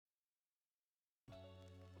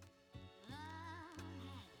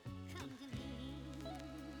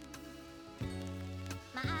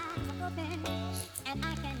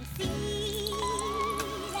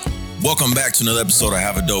Welcome back to another episode of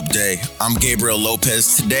Have a Dope Day. I'm Gabriel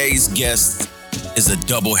Lopez. Today's guest is a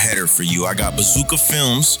double header for you. I got Bazooka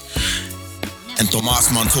Films and Tomas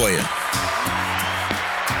Montoya.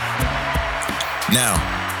 Now,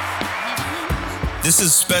 this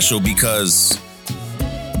is special because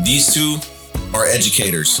these two are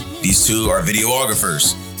educators. These two are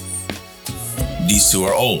videographers. These two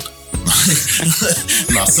are old.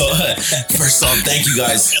 First off, thank you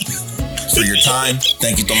guys for your time.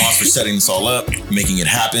 Thank you, Tomas, for setting this all up, making it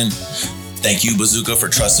happen. Thank you, Bazooka, for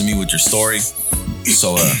trusting me with your story.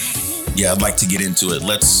 So, I'd like to get into it.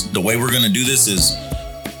 The way we're going to do this is,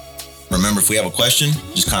 remember, if we have a question,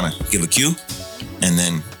 just kind of give a cue, and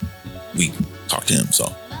then we talk to him.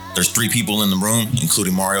 So, there's 3 people in the room,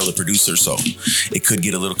 including Mario, the producer, so it could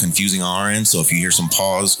get a little confusing on our end. So, if you hear some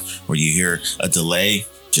pause or you hear a delay,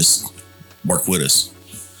 just work with us.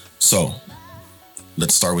 So,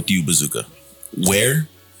 let's start with you, Bazooka. Where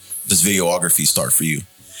does videography start for you?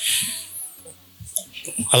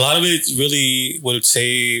 A lot of it really would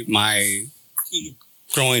say my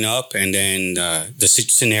growing up and then the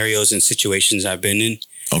scenarios and situations I've been in.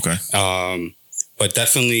 Okay. But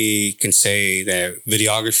definitely can say that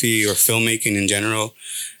videography or filmmaking in general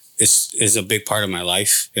is a big part of my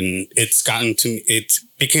life. And it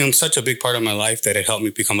became such a big part of my life that it helped me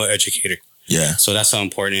become an educator. Yeah. So that's how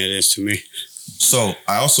important it is to me. So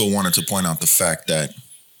I also wanted to point out the fact that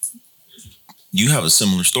you have a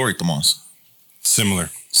similar story, Tomas. Similar.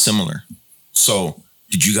 So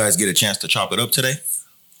did you guys get a chance to chop it up today?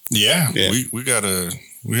 Yeah. We got a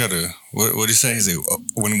what did he say? He said,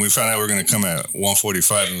 when we found out we were going to come at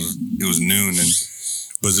 1:45, it was noon, and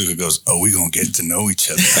Bazooka goes, "Oh, we're going to get to know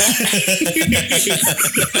each other."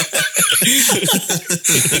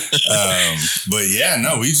 But yeah,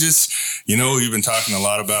 no, we just, what we've been talking a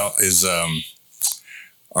lot about is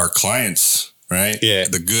our clients, right? Yeah.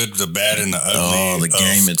 The good, the bad, and the ugly. Oh, the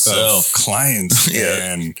game itself. Of clients.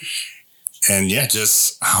 Yeah. And yeah,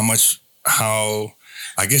 just how,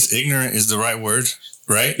 I guess ignorant is the right word,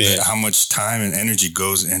 right? Yeah. How much time and energy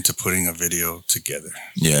goes into putting a video together.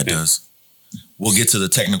 Yeah, it does. We'll get to the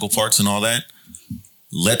technical parts and all that.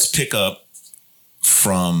 Let's pick up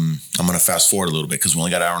from, I'm going to fast forward a little bit because we only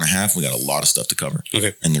got an hour and a half. We got a lot of stuff to cover.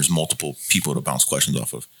 Okay. And there's multiple people to bounce questions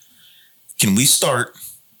off of. Can we start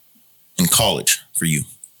in college for you?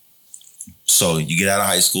 So you get out of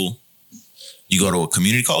high school, you go to a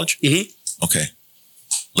community college? Mm-hmm. Okay.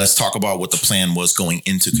 Let's talk about what the plan was going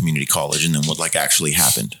into community college and then what actually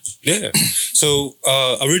happened. Yeah. So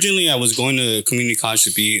originally I was going to community college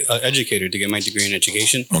to be an educator, to get my degree in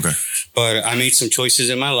education. Okay. But I made some choices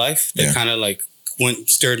in my life that kind of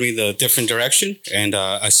steered me the different direction. And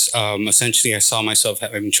essentially I saw myself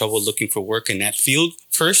having trouble looking for work in that field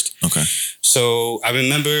first. Okay. So I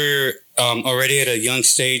remember already at a young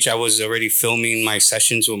stage, I was already filming my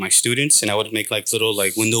sessions with my students, and I would make little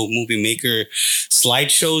window movie maker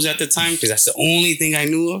slideshows at the time because that's the only thing I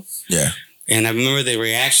knew of. Yeah. And I remember the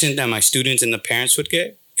reaction that my students and the parents would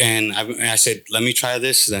get. And I said, let me try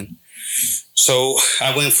this then. So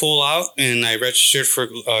I went full out and I registered for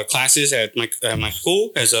classes at my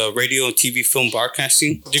school as a radio and TV film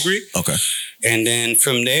broadcasting degree. Okay. And then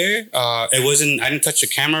from there, I didn't touch the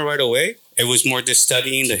camera right away. It was more just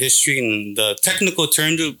studying the history and the technical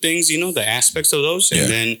terms of things, the aspects of those. Yeah.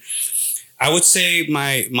 And then I would say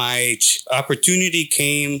my opportunity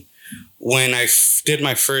came when I did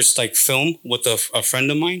my first film with a friend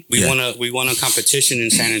of mine. We won a competition in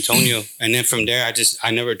San Antonio, and then from there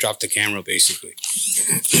I never dropped the camera basically.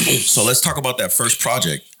 So let's talk about that first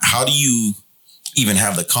project. How do you even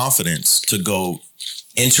have the confidence to go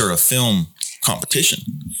enter a film competition,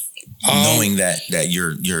 knowing that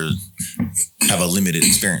you're have a limited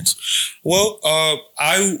experience? Well,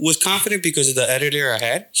 I was confident because of the editor I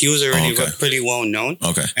had. He was already pretty well known.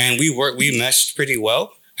 Okay, and we meshed pretty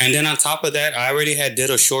well. And then on top of that, I already did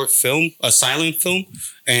a short film, a silent film,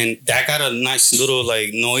 and that got a nice little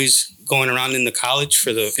noise going around in the college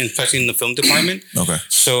especially in the film department. Okay.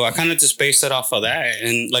 So I kind of just based it off of that.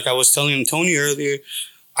 And like I was telling Tony earlier,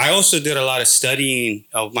 I also did a lot of studying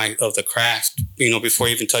of the craft, before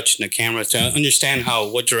even touching the camera to understand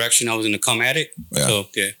what direction I was going to come at it. Yeah. So,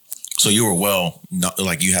 yeah. So you were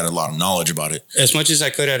you had a lot of knowledge about it. As much as I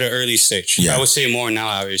could at an early stage. Yeah. I would say more now,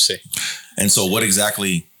 obviously. And so what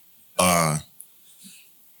exactly, a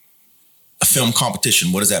film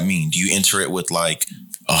competition, what does that mean? Do you enter it with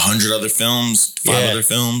 100 other films, 5 other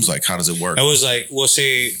films? How does it work? It was we'll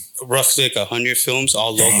say roughly 100 films,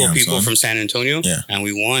 all local people from San Antonio. Yeah. And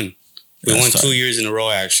we won. We won 2 years in a row,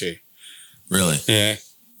 actually. Really? Yeah.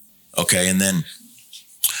 Okay. And then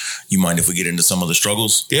You mind if we get into some of the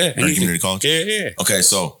struggles? Yeah. During community college? Yeah. Okay,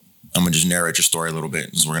 so I'm going to just narrate your story a little bit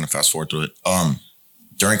because we're going to fast forward through it.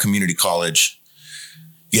 During community college,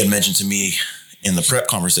 you had mentioned to me in the prep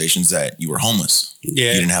conversations that you were homeless.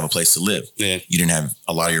 Yeah. You didn't have a place to live. Yeah. You didn't have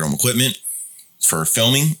a lot of your own equipment for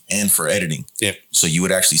filming and for editing. Yeah. So you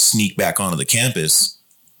would actually sneak back onto the campus,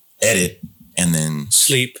 edit, and then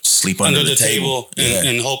sleep under the table.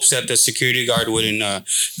 In hopes that the security guard wouldn't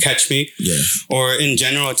catch me. Yeah. Or in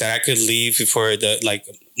general, that I could leave before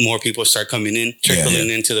more people start coming in, trickling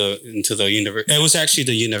into the university. It was actually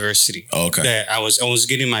the university. Oh, okay. That I was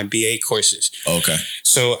getting my BA courses. Okay.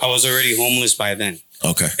 So I was already homeless by then.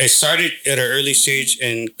 Okay. It started at an early stage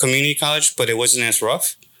in community college, but it wasn't as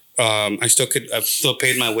rough. I still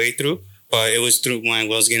paid my way through. But it was through when I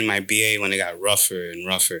was getting my BA when it got rougher and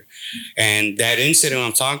rougher. And that incident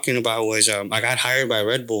I'm talking about was I got hired by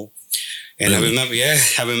Red Bull. And really?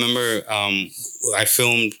 I remember I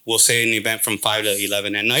filmed, we'll say, an event from 5 to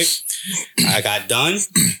 11 at night. I got done.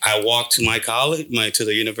 I walked to my college, to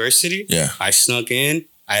the university. Yeah. I snuck in.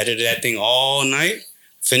 I edited that thing all night.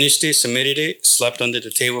 Finished it, submitted it, slept under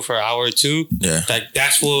the table for an hour or two. Yeah.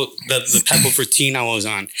 That's what the type of routine I was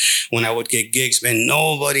on when I would get gigs, and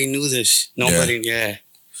nobody knew this. Nobody,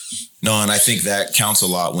 No, and I think that counts a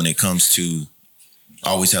lot when it comes to,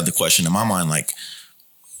 I always have the question in my mind, like,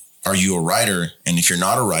 are you a writer? And if you're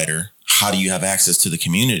not a writer, how do you have access to the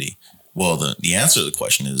community? Well, the answer to the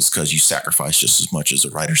question is because you sacrifice just as much as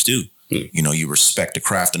the writers do. You know, you respect the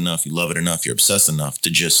craft enough, you love it enough, you're obsessed enough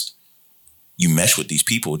to just, you mesh with these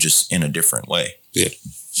people just in a different way. Yeah.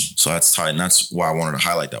 So that's tight. And that's why I wanted to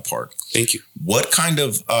highlight that part. Thank you. What kind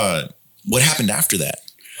of, what happened after that?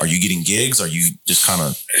 Are you getting gigs? Are you just kind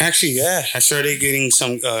of? Actually, yeah. I started getting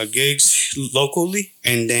some gigs locally.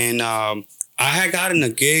 And then I had gotten a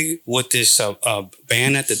gig with this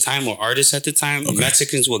band at the time, or artist at the time,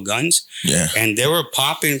 Mexicans with Guns. Yeah. And they were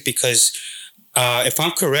popping because if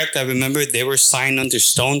I'm correct, I remember they were signed under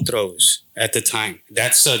Stone Throws at the time.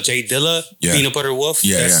 That's Jay Dilla, Peanut Butter Wolf.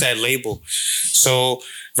 That's that label. So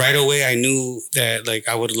right away, I knew that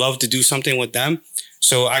I would love to do something with them.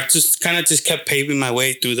 So I just kept paving my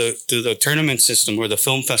way through the tournament system or the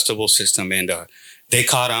film festival system, and they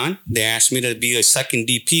caught on. They asked me to be a second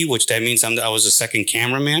DP, which that means I was a second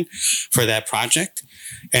cameraman for that project,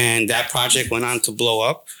 and that project went on to blow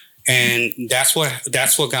up. And that's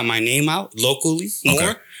what got my name out locally more.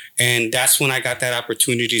 Okay. And that's when I got that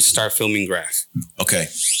opportunity to start filming graph. Okay.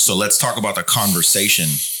 So let's talk about the conversation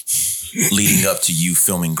leading up to you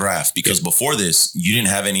filming graph. Because before this, you didn't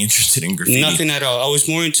have any interest in graffiti. Nothing at all. I was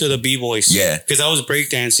more into the B-boys. Yeah. Because I was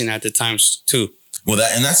breakdancing at the time too. Well,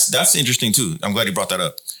 that's interesting too. I'm glad you brought that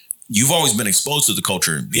up. You've always been exposed to the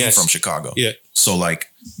culture being from Chicago. Yeah. So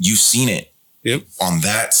you've seen it on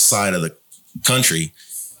that side of the country.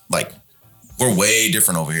 We're way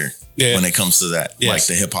different over here when it comes to that,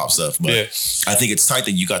 the hip hop stuff. But I think it's tight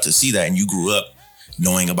that you got to see that and you grew up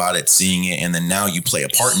knowing about it, seeing it, and then now you play a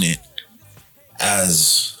part in it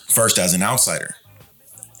as an outsider.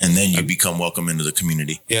 And then you become welcome into the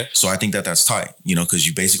community. Yeah. So I think that's tight, because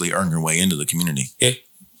you basically earn your way into the community. Yeah.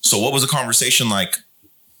 So what was the conversation like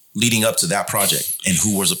leading up to that project, and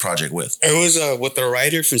who was the project with? It was with a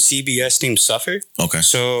writer from CBS named Suffer. Okay.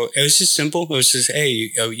 So it was just simple. It was just, hey,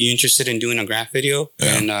 you interested in doing a graph video?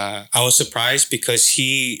 Yeah. And I was surprised because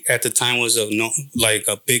he at the time was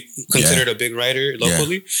considered a big writer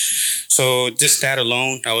locally. Yeah. So just that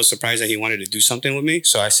alone, I was surprised that he wanted to do something with me.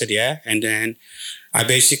 So I said yeah, and then I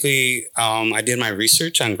basically, I did my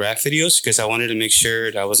research on graph videos because I wanted to make sure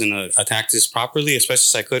that I was going to attack this properly as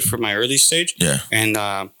best as I could for my early stage. Yeah. And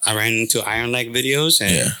I ran into Iron Leg videos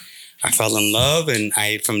and I fell in love. And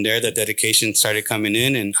from there, the dedication started coming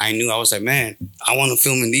in. And I knew, I was like, man, I want to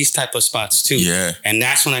film in these type of spots too. Yeah. And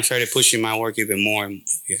that's when I started pushing my work even more.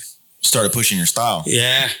 Yeah. Started pushing your style.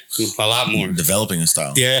 Yeah, a lot more. Developing a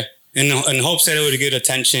style. Yeah. In hopes that it would get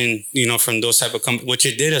attention, from those type of companies, which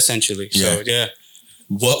it did essentially. Yeah. So, yeah.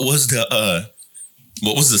 What was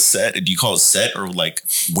the set? Do you call it set or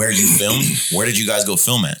where you filmed? Where did you guys go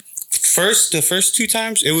film at? The first two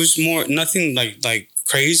times, it was more nothing like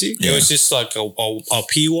crazy. Yeah. It was just like a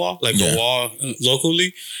P wall, a wall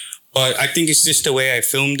locally. But I think it's just the way I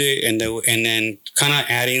filmed it and then kind of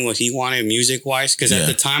adding what he wanted music wise. Because at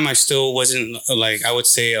the time I still wasn't I would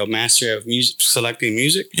say a master of music, selecting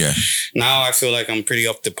music. Yeah. Now I feel like I'm pretty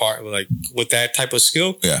up to par with that type of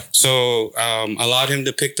skill. Yeah. So allowed him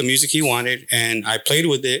to pick the music he wanted and I played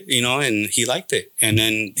with it, and he liked it. And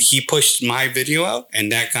then he pushed my video out and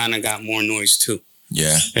that kind of got more noise too.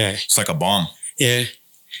 Yeah. Yeah. It's like a bomb. Yeah.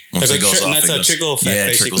 Once it goes off, that's a trickle effect. Yeah,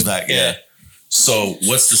 it trickles back. Yeah. So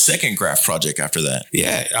what's the second graph project after that?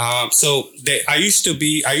 Yeah. I used to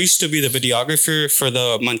be the videographer for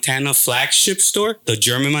the Montana flagship store, the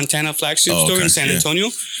German Montana flagship store in San Antonio.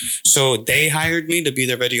 So they hired me to be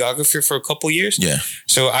their videographer for a couple years. Yeah.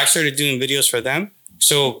 So I started doing videos for them.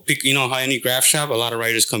 So, you know how any graph shop, a lot of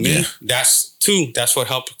writers come in. That's what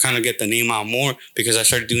helped kind of get the name out more, because I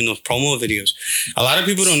started doing those promo videos. A lot of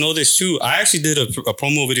people don't know this too. I actually did a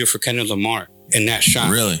promo video for Kendrick Lamar in that shop.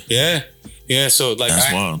 Really? Yeah. Yeah. So like,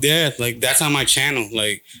 that's wild. Yeah, like that's on my channel.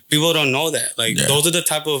 Like people don't know that. Like those are the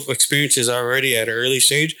type of experiences already at an early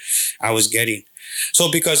stage I was getting.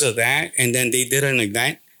 So because of that, and then they did an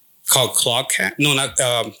event called Clog Cap. No, not,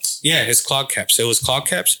 it's Clog Caps. It was Clog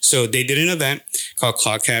Caps. So they did an event called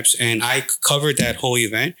Clog Caps, and I covered that whole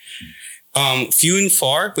event. Few and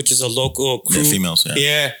Far, which is a local crew. They're females,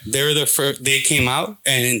 yeah. They were the first, they came out,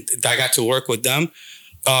 and I got to work with them.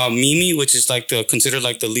 Mimi, which is considered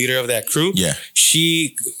like the leader of that crew. Yeah.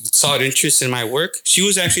 She saw an interest in my work. She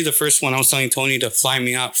was actually the first one I was telling Tony to fly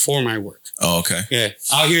me out for my work. Oh, okay. Yeah.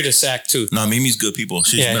 Out here to SAC too. No, Mimi's good people.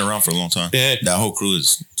 She's been around for a long time. Yeah. That whole crew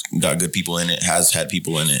has got good people in it, has had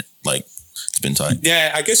people in it. Like, it's been tight.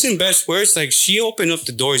 Yeah, I guess in best words, like she opened up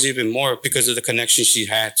the doors even more because of the connection she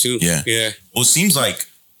had too. Yeah. Yeah. Well, it seems like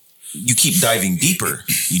you keep diving deeper.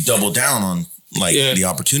 You double down on the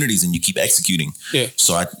opportunities, and you keep executing. Yeah.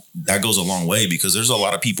 So that goes a long way, because there's a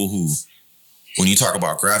lot of people who, when you talk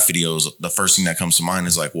about graph videos, the first thing that comes to mind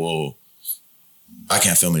is like, whoa, I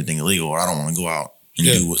can't film anything illegal, or I don't want to go out and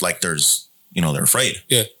do it. Like there's, they're afraid.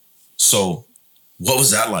 Yeah. So what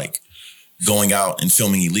was that like, going out and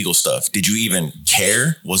filming illegal stuff? Did you even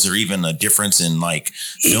care? Was there even a difference in like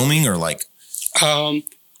filming, or like?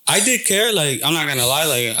 I did care. Like, I'm not gonna lie.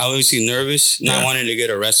 Like, I was nervous, not wanting to get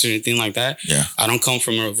arrested or anything like that. Yeah. I don't come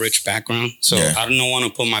from a rich background, so I don't want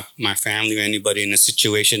to put my family or anybody in a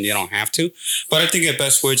situation they don't have to. But I think at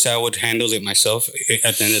best words, I would handle it myself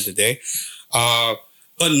at the end of the day.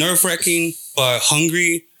 But nerve-wracking, but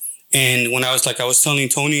hungry. And when I was telling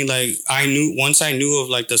Tony, like, once I knew of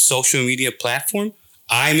like the social media platform,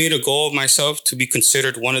 I made a goal of myself to be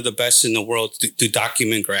considered one of the best in the world to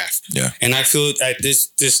document graph. Yeah. And I feel at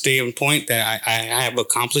this day and point that I have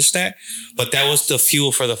accomplished that. But that was the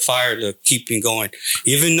fuel for the fire to keep me going.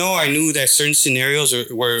 Even though I knew that certain scenarios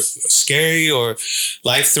were scary or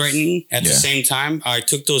life-threatening, at the same time, I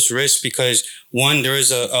took those risks because, one, there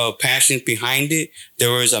was a passion behind it.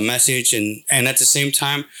 There was a message. And at the same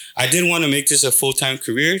time, I didn't want to make this a full-time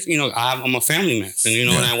career. I'm a family man. And,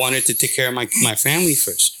 and I wanted to take care of my family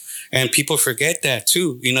first. And people forget that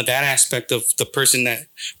too. That aspect of the person that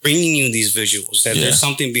bringing you these visuals, that there's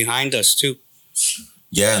something behind us too.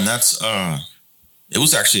 Yeah. And that's, it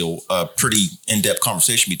was actually a pretty in-depth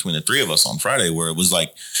conversation between the three of us on Friday, where it was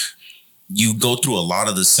like, you go through a lot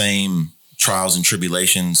of the same trials and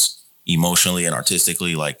tribulations emotionally and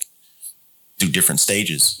artistically, like through different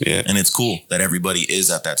stages. Yeah. And it's cool that everybody is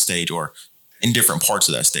at that stage or in different parts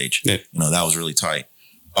of that stage. Yeah. That was really tight.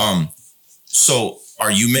 So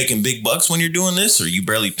are you making big bucks when you're doing this? Or are you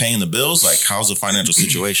barely paying the bills? Like, how's the financial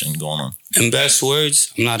situation going on? In best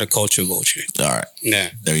words, I'm not a culture vulture. All right. Yeah.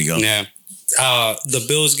 There you go. Yeah. The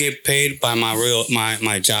bills get paid by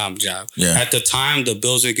my job. Yeah. At the time, the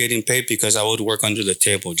bills were getting paid because I would work under the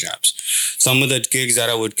table jobs. Some of the gigs that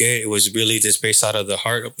I would get, it was really just based out of the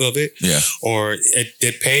heart of it. Yeah. Or it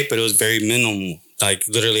did pay, but it was very minimal. Like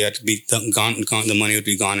literally, I had to be gone. The money would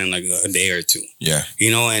be gone in like a day or two. Yeah.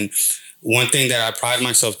 And one thing that I pride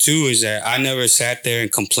myself too is that I never sat there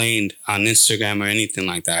and complained on Instagram or anything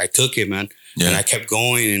like that. I took it, man, and I kept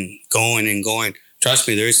going and going and going. Trust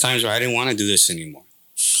me, there's times where I didn't want to do this anymore.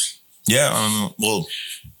 Yeah, well,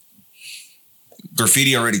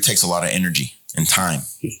 graffiti already takes a lot of energy and time,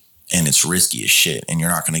 and it's risky as shit. And you're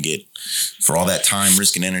not going to get, for all that time,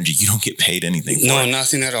 risk, and energy, you don't get paid anything for it.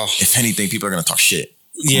 Nothing at all. If anything, people are going to talk shit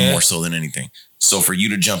more so than anything. So for you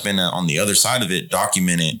to jump in on the other side of it,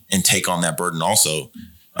 document it, and take on that burden also,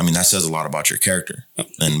 I mean, that says a lot about your character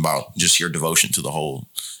and about just your devotion to the whole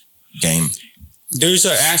game. There's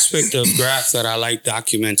an aspect of graph that I like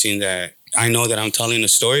documenting, that I know that I'm telling a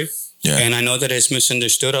story. Yeah. And I know that it's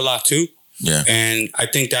misunderstood a lot too. Yeah. And I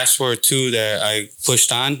think that's where too that I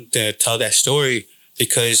pushed on to tell that story,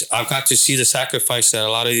 because I've got to see the sacrifice that a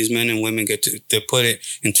lot of these men and women get to put it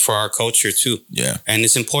in for our culture too. Yeah. And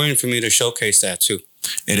it's important for me to showcase that too.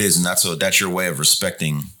 It is. And that's your way of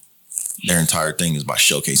respecting their entire thing, is by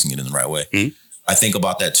showcasing it in the right way. Mm-hmm. I think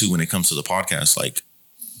about that too when it comes to the podcast. Like,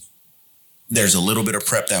 there's a little bit of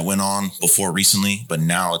prep that went on before recently, but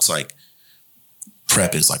now it's like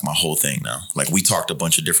prep is like my whole thing now. Like, we talked a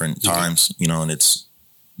bunch of different times, and it's,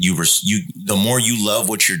 the more you love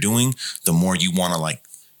what you're doing, the more you want to like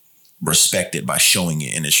respect it by showing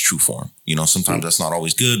it in its true form. You know, sometimes that's not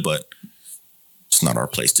always good, but it's not our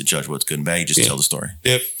place to judge what's good and bad. You just tell the story.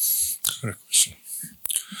 Yep.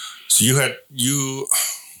 So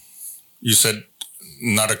you said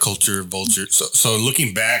not a culture vulture. So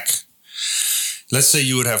looking back, let's say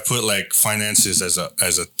you would have put like finances as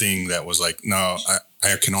a thing that was like, no,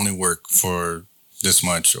 I can only work for this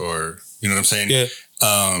much, or you know what I'm saying? Yeah.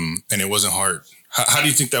 And it wasn't hard. How do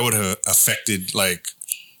you think that would have affected like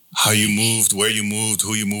how you moved, where you moved,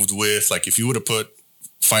 who you moved with? Like if you would have put,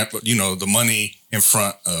 the money in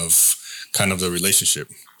front of kind of the relationship.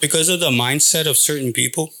 Because of the mindset of certain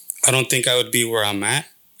people, I don't think I would be where I'm at.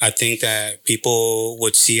 I think that people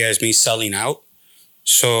would see as me selling out.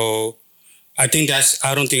 So I think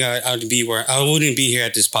I don't think I would be where, I wouldn't be here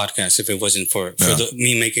at this podcast if it wasn't for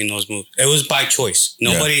me making those moves. It was by choice.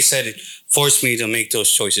 Nobody said it forced me to make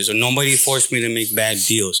those choices, or nobody forced me to make bad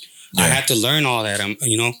deals. I had to learn all that,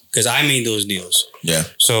 because I made those deals. Yeah.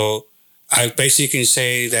 So I basically can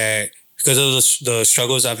say that because of the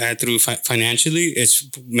struggles I've had through financially, it's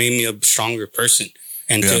made me a stronger person.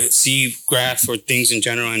 And to see graph or things in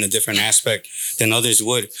general in a different aspect than others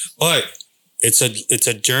would. But it's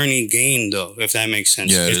a journey gain though, if that makes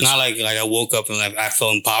sense. Yeah, it's not like I woke up and I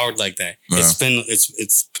felt empowered like that. Yeah.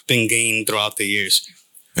 It's been gained throughout the years.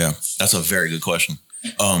 Yeah, that's a very good question.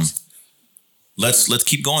 Let's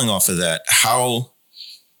keep going off of that. How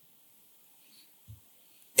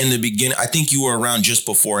in the beginning, I think you were around just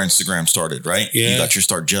before Instagram started, right? Yeah. You got your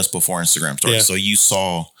start just before Instagram started. Yeah.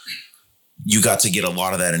 So you got to get a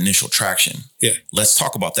lot of that initial traction. Yeah. Let's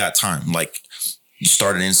talk about that time. Like you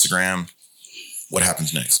started Instagram. What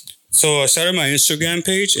happens next? So I started my Instagram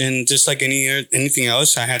page, and just like anything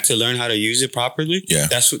else, I had to learn how to use it properly. Yeah.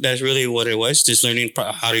 That's really what it was. Just learning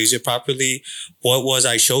how to use it properly. What was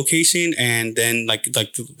I showcasing? And then like the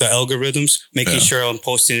algorithms, making sure I'm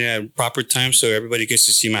posting it at proper time so everybody gets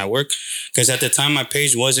to see my work. Because at the time my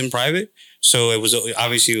page wasn't private. So it was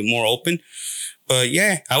obviously more open. But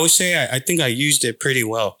yeah, I would say I think I used it pretty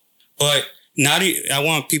well. But I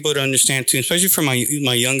want people to understand too, especially for my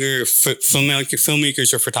younger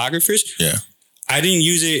filmmakers or photographers. Yeah, I didn't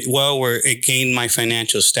use it well where it gained my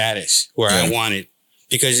financial status where I wanted,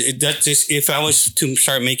 because if I was to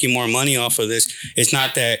start making more money off of this, it's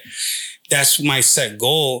not that's my set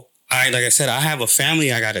goal. Like I said, I have a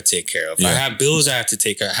family I got to take care of. Yeah. I have bills I have to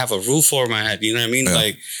take care of. I have a roof over my head. You know what I mean? Yeah.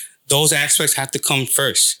 Like those aspects have to come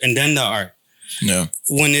first, and then the art. No.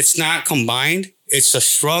 When it's not combined, it's a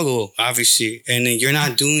struggle, obviously. And then you're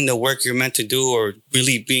not doing the work you're meant to do, or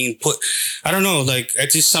really being put. I don't know. Like,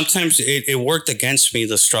 sometimes it worked against me,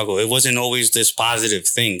 the struggle. It wasn't always this positive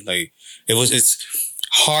thing. Like, it's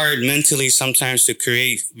hard mentally sometimes to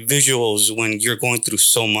create visuals when you're going through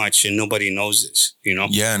so much and nobody knows this, you know?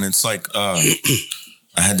 Yeah. And it's like, I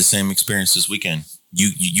had the same experience this weekend.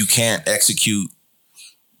 You can't execute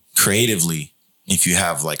creatively if you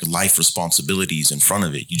have like life responsibilities in front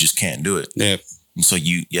of it. You just can't do it. Yeah. And so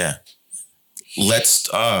you had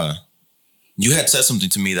said something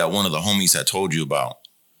to me that one of the homies had told you about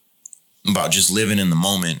just living in the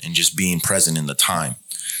moment and just being present in the time.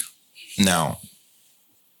 Now,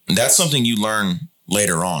 that's something you learn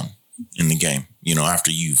later on in the game, you know,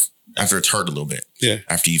 after it's hurt a little bit. Yeah.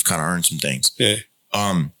 After you've kind of earned some things. Yeah.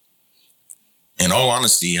 In all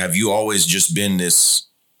honesty, have you always just been this?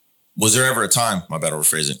 Was there ever a time, my bad, I'll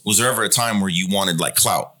rephrase it. Was there ever a time where you wanted like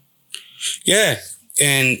clout? Yeah.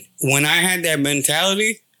 And when I had that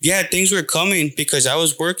mentality, yeah, things were coming because I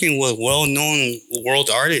was working with well-known world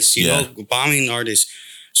artists, you know, bombing artists.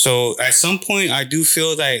 So at some point, I do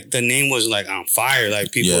feel that the name was like on fire.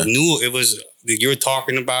 Like people knew it was, you were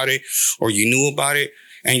talking about it or you knew about it,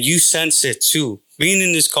 and you sense it too. Being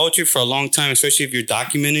in this culture for a long time, especially if you're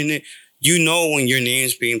documenting it, you know when your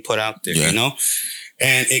name's being put out there, you know?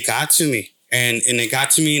 And it got to me. And it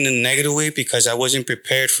got to me in a negative way because I wasn't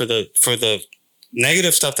prepared for the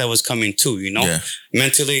negative stuff that was coming too, you know?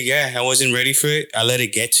 Mentally, I wasn't ready for it. I let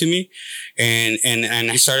it get to me. And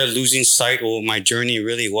I started losing sight of what my journey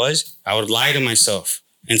really was. I would lie to myself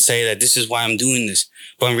and say that this is why I'm doing this.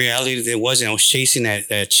 But in reality, it wasn't. I was chasing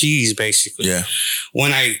that cheese, basically. Yeah.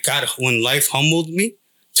 When life humbled me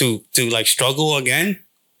to like struggle again,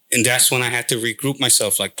 and that's when I had to regroup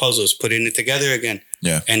myself like puzzles, putting it together again.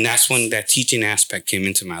 Yeah. And that's when that teaching aspect came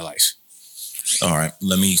into my life. All right.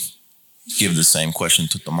 Let me give the same question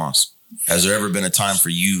to Tomas. Has there ever been a time for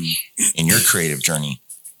you in your creative journey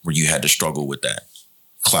where you had to struggle with that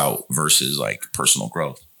clout versus like personal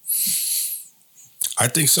growth? I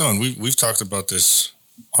think so. And we've talked about this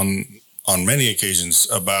on many occasions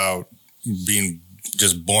about being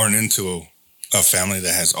just born into a family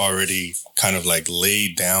that has already kind of like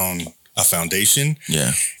laid down a foundation.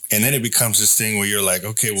 Yeah. And then it becomes this thing where you're like,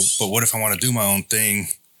 okay, well, but what if I want to do my own thing?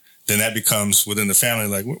 Then that becomes within the family,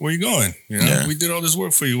 like, where are you going? You know, we did all this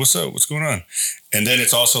work for you. What's up? What's going on? And then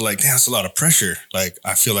it's also like, damn, it's a lot of pressure. Like,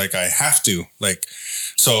 I feel like I have to. Like,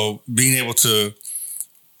 so being able to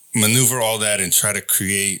maneuver all that and try to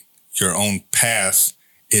create your own path,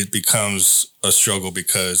 it becomes a struggle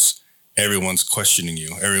because everyone's questioning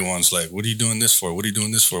you. Everyone's like, what are you doing this for? What are you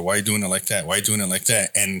doing this for? Why are you doing it like that? Why are you doing it like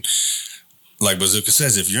that? And like Bazooka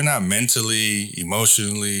says, if you're not mentally,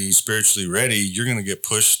 emotionally, spiritually ready, you're going to get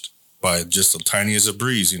pushed by just the tiniest of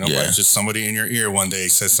breeze, you know, by just somebody in your ear one day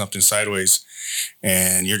says something sideways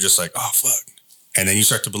and you're just like, oh, fuck. And then you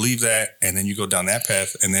start to believe that, and then you go down that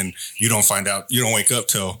path, and then you don't find out, you don't wake up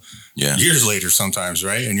till years later sometimes,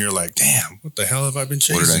 right? And you're like, damn, what the hell have I been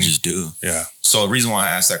chasing? What did I just do? Yeah. So the reason why I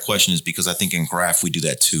asked that question is because I think in graph, we do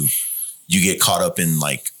that too. You get caught up in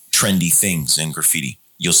like trendy things in graffiti.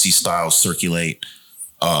 You'll see styles circulate.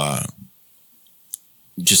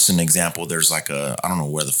 Just an example, there's like I don't know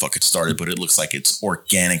where the fuck it started, but it looks like it's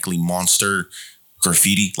organically monster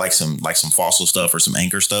graffiti, like some fossil stuff or some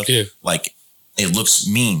anchor stuff. Yeah. Like, it looks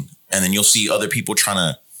mean. And then you'll see other people trying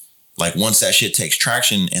to, like, once that shit takes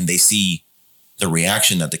traction and they see the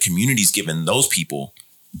reaction that the community's given those people,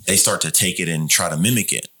 they start to take it and try to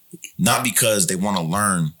mimic it. Not because they want to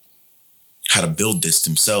learn how to build this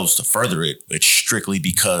themselves to further it, but strictly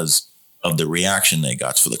because of the reaction they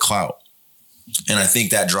got for the clout. And I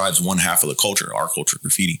think that drives one half of the culture, our culture,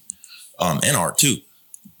 graffiti, and art too.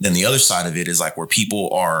 Then the other side of it is like where people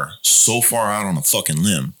are so far out on a fucking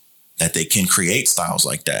limb that they can create styles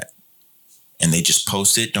like that. And they just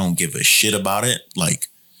post it, don't give a shit about it. Like,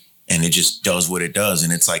 and it just does what it does.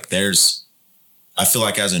 And it's like, I feel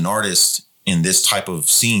like as an artist in this type of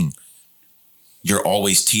scene, you're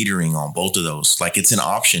always teetering on both of those. Like, it's an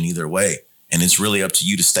option either way. And it's really up to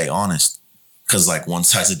you to stay honest. Cause like one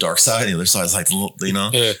side's a dark side, the other side's like, you know,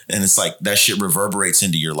 and it's like that shit reverberates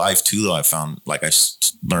into your life too. Though I found, like, I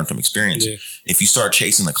learned from experience. Yeah. If you start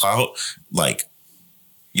chasing the clout, like,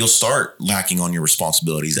 you'll start lacking on your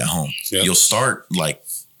responsibilities at home. Yep. You'll start like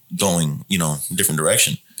going, you know, a different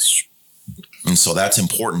direction. And so that's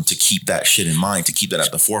important to keep that shit in mind, to keep that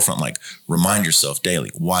at the forefront. Like, remind yourself daily,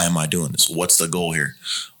 why am I doing this? What's the goal here?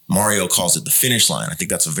 Mario calls it the finish line. I think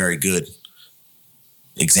that's a very good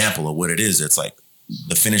example of what it is. It's like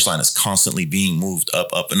the finish line is constantly being moved up,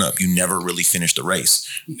 up, and up. You never really finish the race.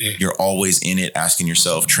 Yeah. You're always in it, asking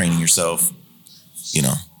yourself, training yourself, you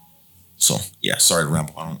know. So, yeah, sorry to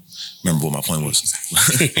ramble. I don't remember what my point was.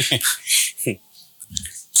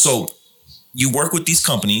 So, you work with these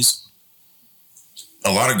companies,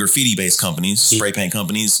 a lot of graffiti-based companies, spray paint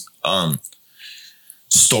companies,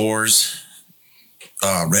 stores,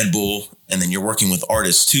 Red Bull, and then you're working with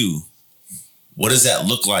artists too. What does that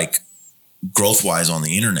look like growth-wise on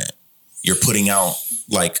the internet? You're putting out,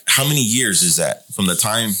 like, how many years is that from the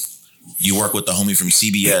time you work with the homie from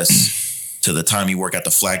CBS to the time you work at the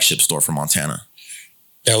flagship store for Montana?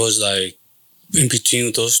 That was like, in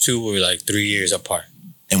between those two were like 3 years apart.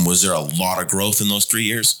 And was there a lot of growth in those 3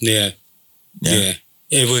 years? Yeah.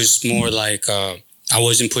 It was more like, I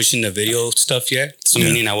wasn't pushing the video stuff yet. So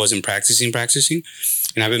meaning I wasn't practicing.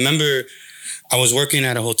 And I remember I was working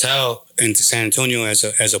at a hotel in San Antonio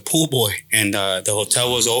as a pool boy. And the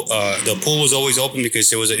hotel was, the pool was always open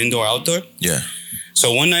because it was an indoor-outdoor. Yeah.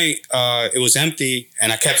 So one night, it was empty,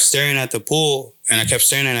 and I kept staring at the pool, and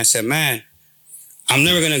I said, man, I'm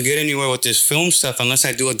never going to get anywhere with this film stuff unless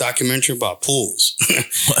I do a documentary about pools.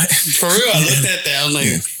 What? For real, I looked at that. I'm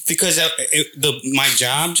like, because my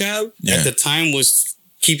job at the time was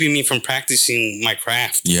keeping me from practicing my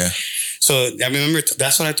craft. Yeah. So I remember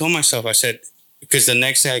that's what I told myself. I said, because the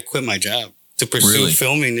next day I quit my job to pursue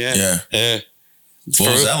filming. Yeah.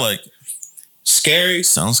 What was that like? Scary.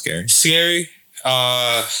 Sounds scary. Scary.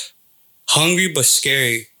 Hungry, but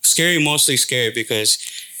scary. Mostly scary because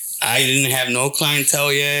I didn't have no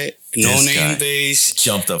clientele yet. No name base.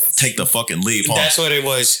 Take the fucking leap. Huh? That's what it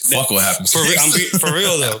was. Fuck what happens. For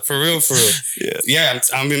real though. For real. Yeah.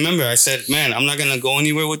 I remember I said, man, I'm not going to go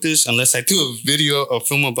anywhere with this unless I do a video or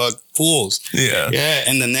film about pools. Yeah. Yeah.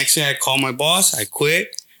 And the next day I called my boss. I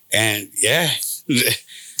quit. And yeah.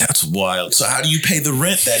 That's wild. So how do you pay the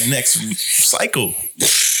rent that next cycle?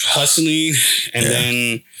 Hustling. And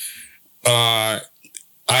then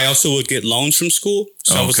I also would get loans from school.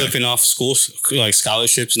 So I was living off school, like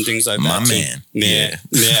scholarships and things like that. My man. Yeah.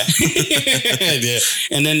 Yeah.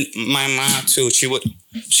 And then my mom too, she would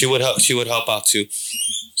help out too.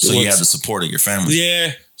 So you had the support of your family.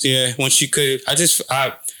 Yeah. When she could. I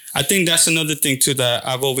I think that's another thing too that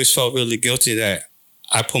I've always felt really guilty that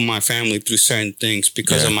I put my family through certain things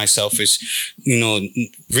because of my selfish,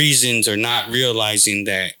 reasons, or not realizing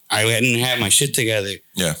that I didn't have my shit together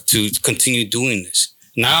to continue doing this.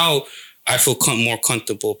 Now I feel more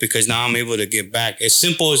comfortable because now I'm able to get back. As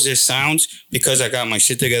simple as this sounds, because I got my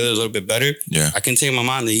shit together a little bit better, I can take my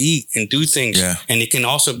mom to eat and do things. Yeah. And it can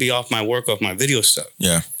also be off my work, off my video stuff.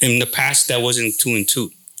 Yeah. In the past, that wasn't 2 and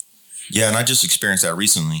 2. Yeah, and I just experienced that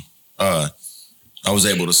recently. I was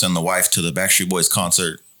able to send the wife to the Backstreet Boys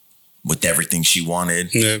concert with everything she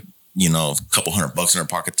wanted. Yeah. A couple $100 in her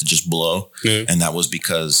pocket to just blow. Yeah. And that was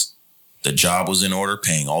because the job was in order,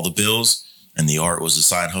 paying all the bills, and the art was a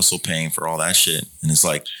side hustle paying for all that shit. And it's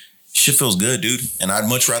like, shit feels good, dude. And I'd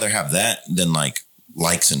much rather have that than like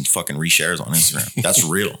likes and fucking reshares on Instagram. That's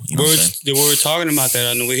real. You know what I'm saying? We were talking about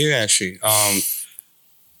that on the way here, actually.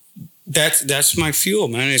 That's my fuel,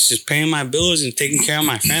 man. It's just paying my bills and taking care of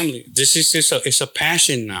my family. This is just it's a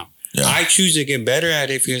passion now. Yeah. I choose to get better at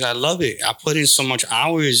it because I love it. I put in so much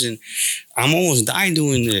hours and I'm almost dying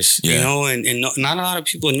doing this, and not a lot of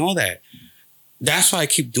people know that. That's why I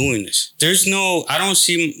keep doing this.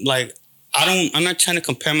 I'm not trying to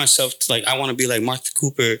compare myself to I want to be like Martha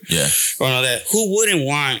Cooper or all that. Who wouldn't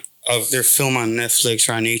want their film on Netflix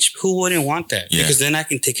or on HBO? Who wouldn't want that? Yeah. Because then I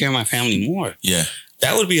can take care of my family more. Yeah.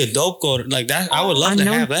 That would be a dope goal. Like that, I would love to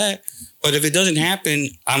have that. But if it doesn't happen,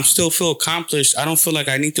 I'm still feel accomplished. I don't feel like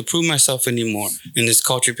I need to prove myself anymore in this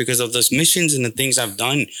culture because of those missions and the things I've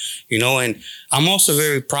done, And I'm also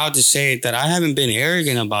very proud to say that I haven't been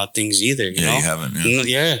arrogant about things either. You haven't.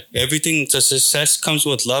 Yeah. Everything, the success comes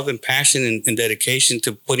with love and passion and dedication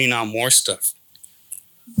to putting out more stuff.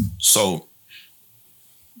 So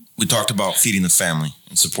we talked about feeding the family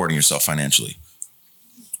and supporting yourself financially.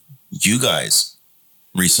 You guys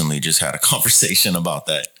recently just had a conversation about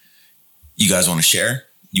that. You guys want to share?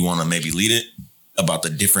 You want to maybe lead it about the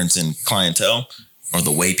difference in clientele or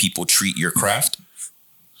the way people treat your craft?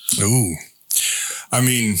 Ooh, I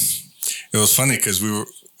mean, it was funny because we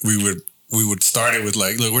would start it with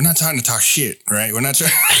like, look, we're not trying to talk shit, right? We're not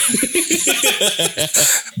trying,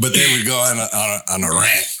 but then we go on a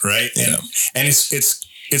rant, right? Yeah. And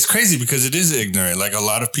it's crazy because it is ignorant. Like a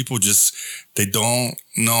lot of people they don't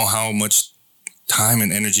know how much time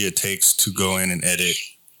and energy it takes to go in and edit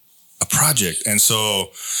a project. And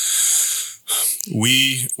so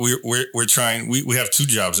we're trying, we have 2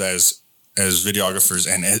 jobs as videographers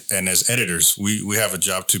and as editors. We have a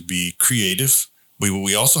job to be creative.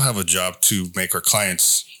 We also have a job to make our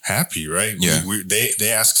clients happy, right? Yeah. They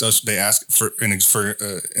ask for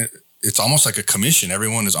it's almost like a commission.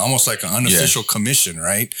 Everyone is almost like an unofficial commission,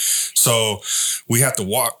 right? So we have to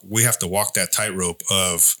walk that tightrope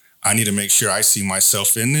of, I need to make sure I see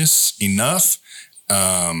myself in this enough,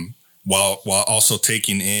 while also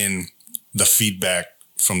taking in the feedback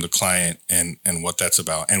from the client and what that's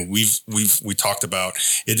about. And we talked about,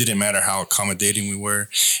 it didn't matter how accommodating we were.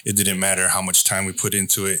 It didn't matter how much time we put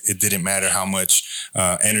into it. It didn't matter how much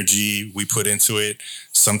energy we put into it.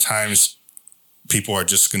 Sometimes people are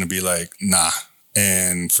just going to be like, nah,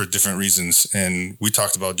 and for different reasons. And we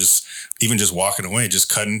talked about just walking away, just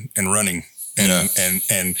cutting and running.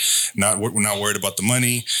 And we're not worried about the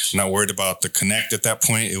money, not worried about the connect at that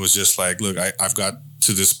point. It was just like, look, I've got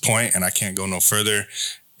to this point and I can't go no further,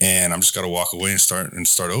 and I'm just got to walk away and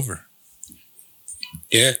start over.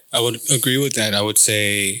 Yeah, I would agree with that. I would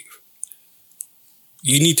say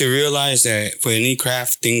you need to realize that for any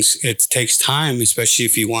craft, it takes time, especially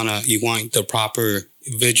if you want the proper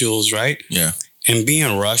visuals, right? Yeah. And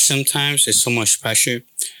being rushed sometimes is so much pressure.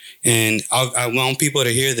 And I want people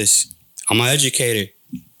to hear this. I'm an educator.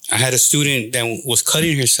 I had a student that was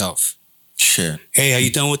cutting herself. Shit. Hey, are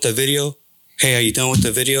you done with the video? Hey, are you done with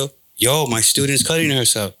the video? Yo, my student's cutting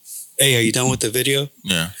herself. Hey, are you done with the video?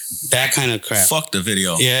 Yeah. That kind of crap. Fuck the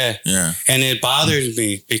video. Yeah. Yeah. And it bothers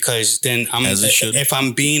me because then if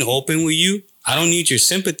I'm being open with you, I don't need your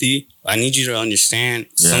sympathy. I need you to understand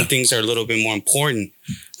some things are a little bit more important.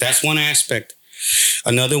 That's one aspect.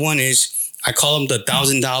 Another one is I call them the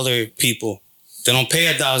 $1,000 people. They don't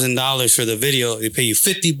pay $1,000 for the video. They pay you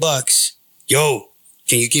 $50. Yo,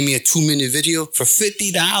 can you give me a 2-minute video for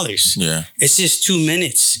 $50? Yeah. It's just 2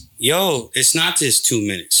 minutes. Yo, it's not just 2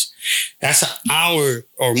 minutes. That's an hour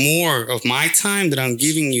or more of my time that I'm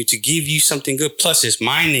giving you to give you something good. Plus, it's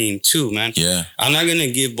my name too, man. Yeah. I'm not going to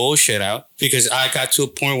give bullshit out because I got to a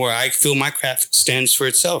point where I feel my craft stands for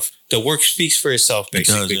itself. The work speaks for itself,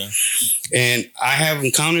 basically. It does, yeah. And I have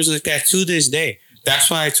encounters like that to this day.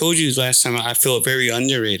 That's why I told you last time I feel very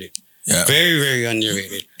underrated. Yeah. Very, very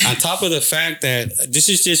underrated. On top of the fact that this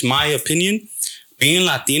is just my opinion, being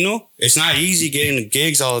Latino, it's not easy getting the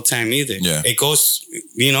gigs all the time either. Yeah. It goes,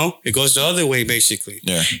 it goes the other way basically.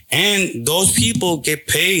 Yeah. And those people get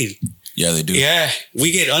paid. Yeah, they do. Yeah,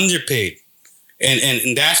 we get underpaid.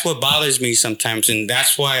 And that's what bothers me sometimes. And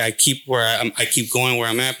that's why I keep I keep going where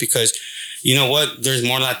I'm at, because you know what? There's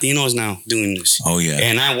more Latinos now doing this. Oh yeah.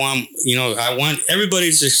 And I want everybody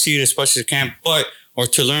to succeed as much as they can, or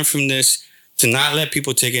to learn from this, to not let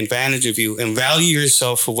people take advantage of you, and value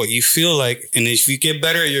yourself for what you feel like. And if you get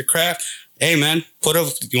better at your craft, hey man,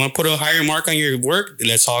 you want to put a higher mark on your work?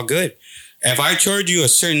 That's all good. If I charge you a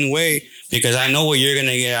certain way, because I know what you're going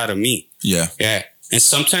to get out of me. Yeah. Yeah. And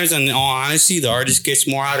sometimes, in all honesty, the artist gets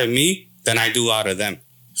more out of me than I do out of them.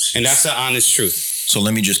 And that's the honest truth. So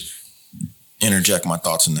let me just interject my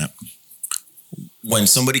thoughts in that. When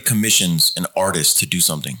somebody commissions an artist to do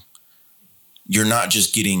something, you're not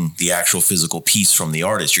just getting the actual physical piece from the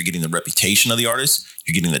artist. You're getting the reputation of the artist.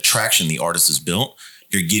 You're getting the traction the artist has built.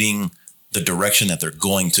 You're getting the direction that they're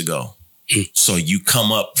going to go. So you come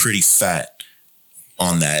up pretty fat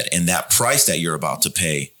on that. And that price that you're about to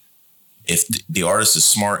pay, if the artist is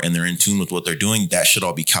smart and they're in tune with what they're doing, that should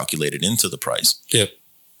all be calculated into the price. Yep.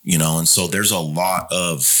 And so there's a lot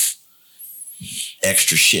of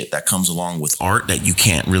extra shit that comes along with art that you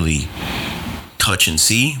can't really touch and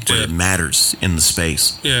see, but it matters in the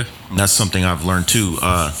space. Yeah. And that's something I've learned too.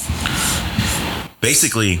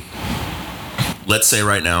 Basically, let's say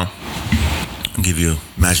right now, I'll give you an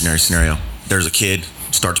imaginary scenario. There's a kid,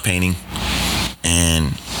 starts painting,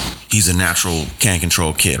 and he's a natural, can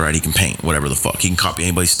control kid, right? He can paint, whatever the fuck. He can copy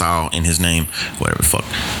anybody's style in his name, whatever the fuck.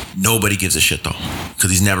 Nobody gives a shit though, because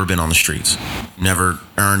he's never been on the streets, never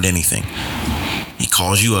earned anything. He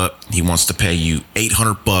calls you up. He wants to pay you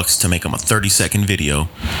 $800 to make him a 30-second video.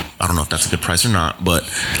 I don't know if that's a good price or not, but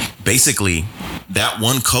basically that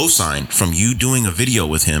one cosign from you doing a video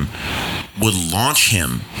with him would launch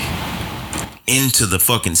him into the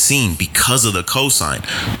fucking scene because of the cosign.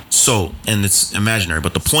 So, and it's imaginary,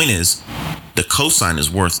 but the point is, the cosign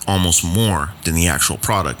is worth almost more than the actual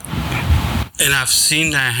product. And I've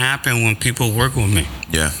seen that happen when people work with me.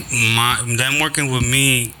 Yeah. Them working with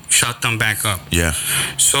me shut them back up. Yeah.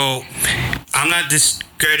 So I'm not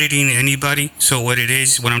discrediting anybody. So what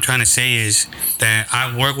I'm trying to say is that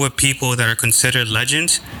I work with people that are considered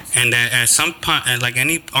legends, and that at some point, like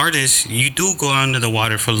any artist, you do go under the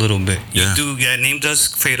water for a little bit. Yeah. That name does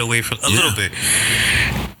fade away for a little bit.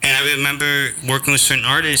 And I remember working with certain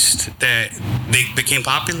artists that they became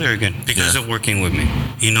popular again because of working with me,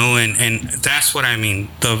 and that's what I mean.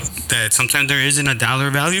 That sometimes there isn't a dollar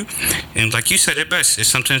value, and like you said it best,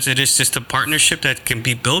 sometimes it is just a partnership that can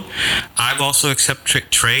be built. I've also accepted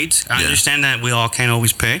trades. I understand that we all can't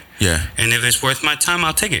always pay. Yeah. And if it's worth my time,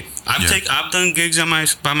 I'll take it. I've done gigs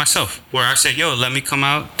by myself where I said, "Yo, let me come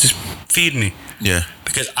out, just feed me." Yeah.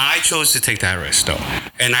 Because I chose to take that risk, though.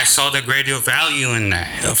 And I saw the greater value in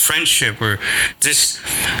that. A friendship, or just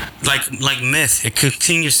like myth. It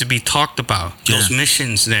continues to be talked about. Those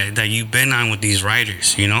missions that you've been on with these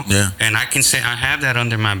writers, Yeah. And I can say I have that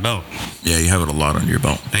under my belt. Yeah, you have it a lot under your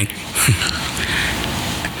belt. Thank you.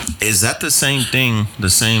 Is that the same thing? The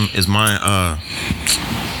same as my,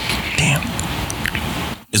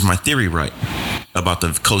 is my theory right about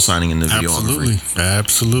the co-signing in the video?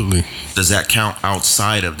 Absolutely. Does that count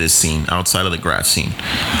outside of this scene, outside of the graph scene?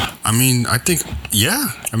 I mean, I think,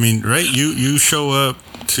 right? You show up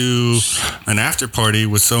to an after party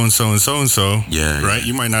with so-and-so and so-and-so, right?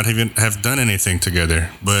 You might not even have done anything together,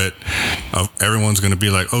 but everyone's going to be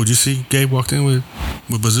like, oh, did you see Gabe walked in with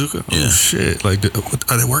Bazooka? Oh, shit. Like,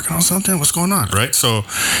 are they working on something? What's going on, right? So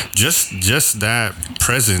just that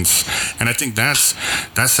presence, and I think that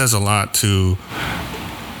says a lot to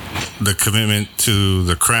the commitment to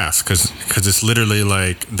the craft, because it's literally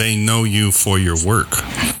like they know you for your work.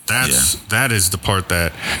 That is the part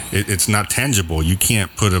that it's not tangible. You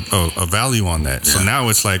can't put a value on that. So now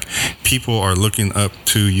it's like people are looking up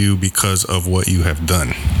to you because of what you have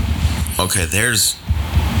done. Okay,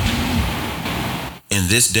 in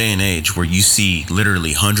this day and age where you see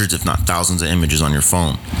literally hundreds if not thousands of images on your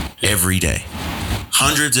phone every day,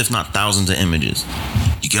 hundreds if not thousands of images,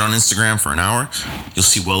 you get on Instagram for an hour, you'll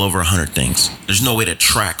see well over 100 things. There's no way to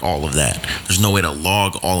track all of that. There's no way to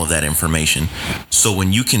log all of that information. So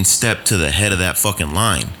when you can step to the head of that fucking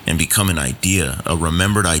line and become an idea, a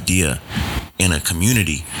remembered idea in a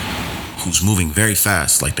community who's moving very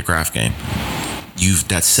fast, like the graph game,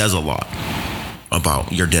 that says a lot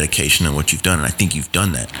about your dedication and what you've done. And I think you've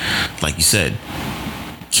done that. Like you said,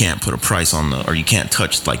 can't put a price on or you can't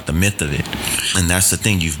touch like the myth of it. And that's the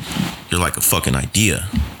thing, you're like a fucking idea,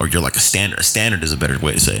 or you're like a standard. A standard is a better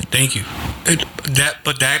way to say it. Thank you.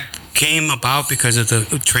 But that came about because of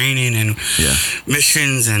the training and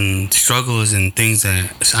missions and struggles and things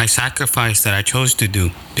that I sacrificed, that I chose to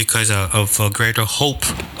do because of a greater hope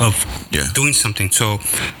of doing something. So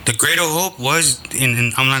the greater hope was,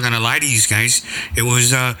 and I'm not gonna lie to you guys, it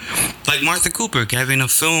was like Martha Cooper having a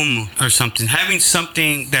film or something, having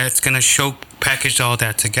something that's gonna show, package all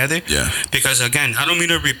that together. Because again, I don't mean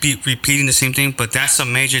to repeating the same thing, but that's a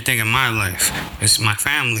major thing in my life. It's my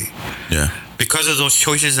family. Because of those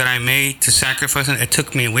choices that I made to sacrifice, it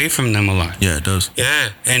took me away from them a lot. It does.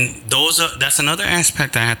 And that's another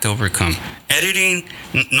aspect I had to overcome. Editing,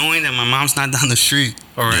 knowing that my mom's not down the street,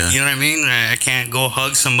 or you know what I mean? I can't go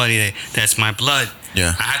hug somebody that's my blood.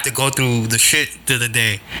 I had to go through the shit through the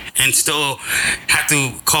day, and still have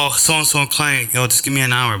to call so-and-so client, yo, just give me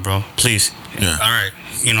an hour, bro, please. All right,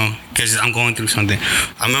 you know, because I'm going through something.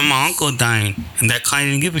 I remember my uncle dying, and that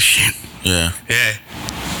client didn't give a shit.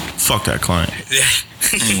 Fuck that client.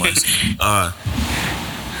 Anyways,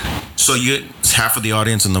 so half of the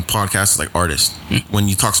audience in the podcast is like artists. When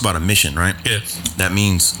you talks about a mission, right? That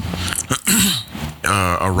means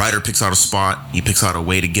a writer picks out a spot, he picks out a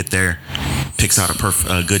way to get there, picks out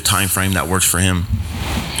a good time frame that works for him,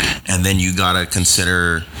 and then you gotta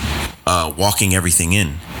consider walking everything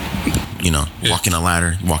in. You know, walking a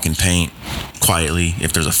ladder, walking paint quietly.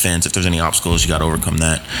 If there's a fence, if there's any obstacles, you got to overcome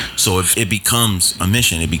that. So if it becomes a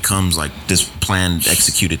mission, it becomes like this planned,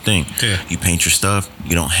 executed thing. You paint your stuff.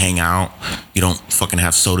 You don't hang out. You don't fucking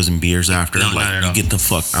have sodas and beers after. No, like you get the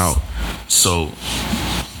fuck out. So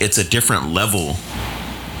it's a different level.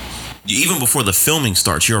 Even before the filming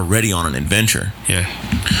starts, you're already on an adventure.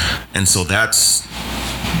 And so that's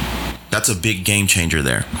a big game changer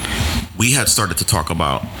there. We had started to talk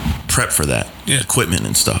about prep for that, equipment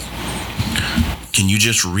and stuff. Can you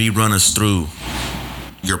just rerun us through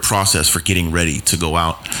your process for getting ready to go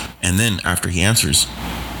out? And then after he answers,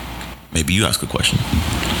 maybe you ask a question.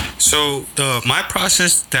 So my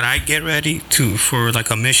process that I get ready for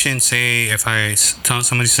like a mission, say if I tell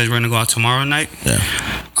somebody says we're gonna go out tomorrow night,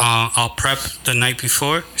 I'll prep the night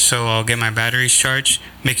before. So I'll get my batteries charged,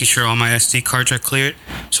 making sure all my SD cards are cleared.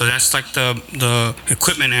 So that's like the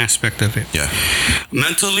equipment aspect of it.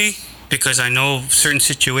 Mentally, because I know certain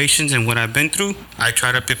situations and what I've been through, I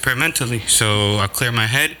try to prepare mentally. So I clear my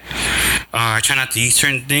head. I try not to eat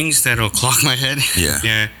certain things that'll clog my head.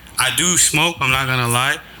 I do smoke, I'm not gonna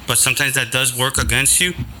lie, but sometimes that does work against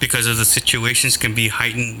you because of the situations can be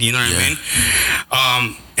heightened, you know what I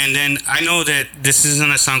mean? And then I know that this is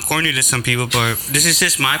gonna sound corny to some people, but this is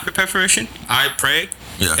just my preparation. I pray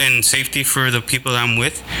and safety for the people I'm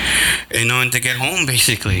with, you know, and to get home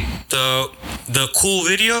basically. The cool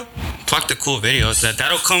video, fuck the cool videos,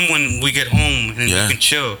 that'll come when we get home and you can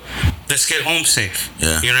chill. Let's get home safe.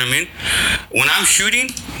 You know what I mean? When I'm shooting,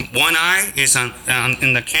 one eye is on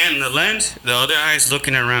in the lens, the other eye is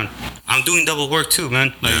looking around. I'm doing double work too,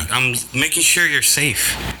 man. Like I'm making sure you're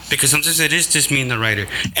safe, because sometimes it is just me and the writer.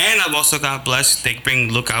 And I've also got blessed, they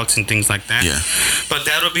bring lookouts and things like that. But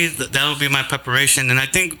that'll be my preparation. And I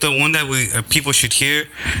think the one that people should hear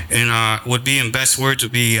and would be in best words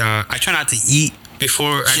would be I try not to eat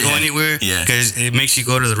before I go anywhere, because it makes you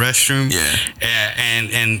go to the restroom.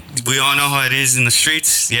 And we all know how it is in the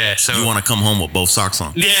streets. So you want to come home with both socks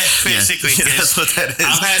on. Basically. That's what that is.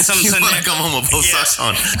 I've had some you want to come home with both socks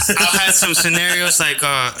on. I've had some scenarios like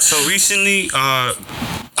so recently.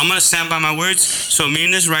 I'm gonna stand by my words. So me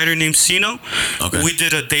and this writer named Sino, we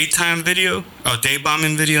did a daytime video, a day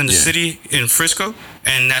bombing video in the city in Frisco,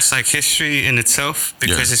 and that's like history in itself,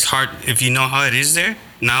 because it's hard if you know how it is there.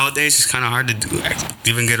 Nowadays, it's kind of hard to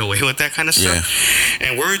even get away with that kind of stuff.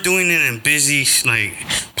 And we're doing it in busy, like,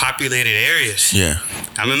 populated areas.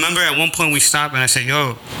 I remember at one point we stopped and I said,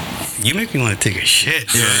 yo, you make me want to take a shit.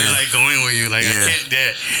 Like, going with you. Like, I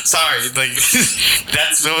can't, sorry. Like,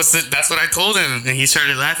 that's what I told him. And he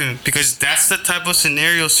started laughing, because that's the type of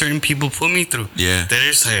scenario certain people put me through. That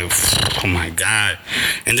is like, oh my God.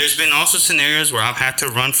 And there's been also scenarios where I've had to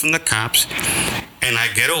run from the cops. And I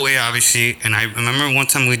get away, obviously. And I remember one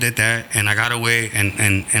time we did that, and I got away,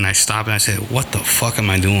 and I stopped, and I said, what the fuck am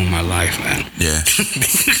I doing with my life, man?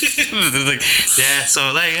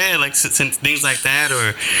 So like things like that.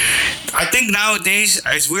 Or I think nowadays,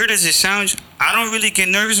 as weird as it sounds, I don't really get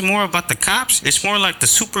nervous more about the cops. It's more like the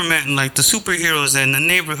Superman, like the superheroes in the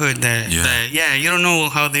neighborhood that you don't know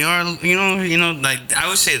how they are, you know, like I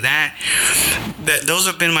would say that those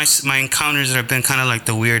have been my encounters that have been kind of like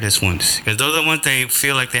the weirdest ones, because those are the ones they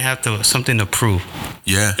feel like they have something to prove.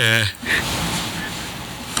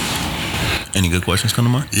 Any good questions come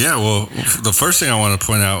to mind? Well, the first thing I want to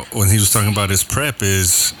point out when he was talking about his prep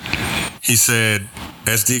is he said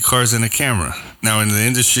SD cards and a camera. Now in the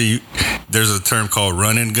industry, there's a term called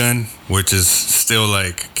run and gun, which is still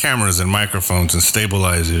like cameras and microphones and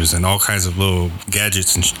stabilizers and all kinds of little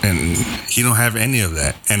gadgets, and he don't have any of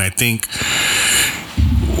that. And I think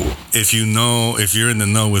if you're in the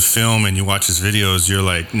know with film and you watch his videos, you're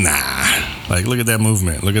like, nah, like look at that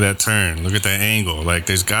movement, look at that turn, look at that angle, like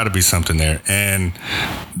there's got to be something there. And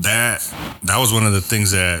that was one of the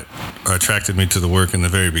things that attracted me to the work in the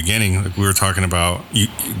very beginning. Like we were talking about,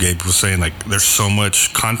 Gabe was saying, like there's so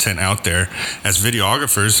much content out there. As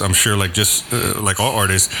videographers, I'm sure, like just like all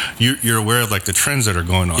artists, you're aware of like the trends that are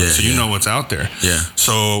going on, so you know what's out there.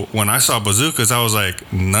 So when I saw Bazookas, I was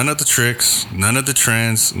like, none of the tricks, none of the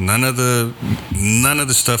trends, none of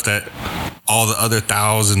the stuff that all the other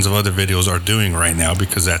thousands of other videos are doing right now,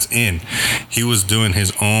 because that's in. He was doing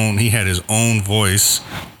his own, he had his own voice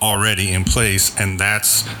already in place, and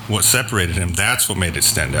that's what separated him. That's what made it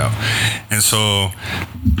stand out. And so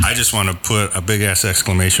I just want to put a big ass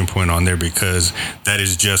exclamation point on there, because that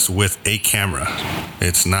is just with a camera.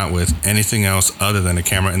 It's not with anything else other than a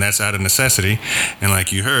camera, and that's out of necessity. And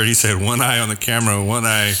like you heard, he said one eye on the camera, one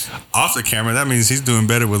eye off the camera. That means he's doing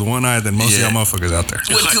better with one eye than most of y'all motherfuckers out there.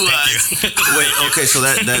 With two eyes. Wait, okay, so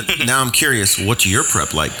that now I'm curious, what's your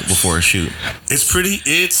prep like before a shoot? It's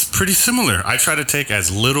pretty similar. I try to take as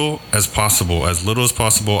little as possible.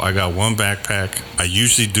 I got one backpack. I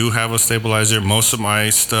usually do have a stabilizer. Most of my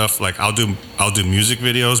stuff, like I'll do music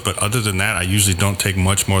videos, but other than that, I usually don't take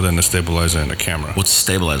much more than a stabilizer and a camera. What's a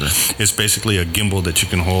stabilizer? It's basically a gimbal that you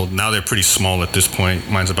can hold. Now they're pretty small at this point.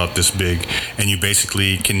 Mine's about this big, and you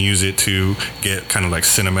basically can use it to get kind of like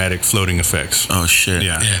cinematic floating effects. Oh shit.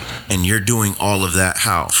 Yeah. And you're doing all of that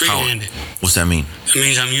how? Free-handed. What's that mean? It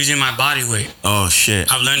means I'm using my body weight. Oh shit.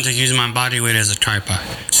 I've learned to use my body weight as a tripod.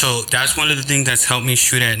 So that's one of the things that's helped me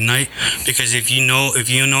shoot at night, because if you know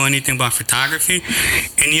anything about photography,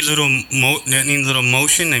 any little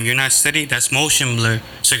motion, and you're not steady, that's motion blur.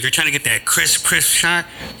 So if you're trying to get that crisp shot,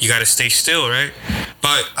 you got to stay still, right?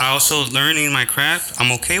 But I also, learning my craft,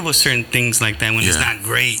 I'm okay with certain things like that when it's not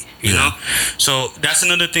great, you know? So that's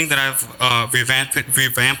another thing that I've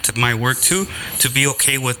revamped my work to be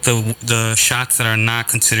okay with the shots that are not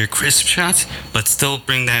considered crisp shots, but still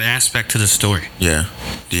bring that aspect to the story. Yeah.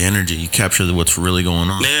 The energy. You capture what's really going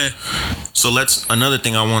on. Yeah. So another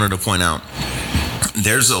thing I wanted to point out.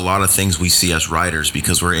 There's a lot of things we see as writers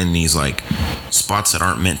because we're in these like spots that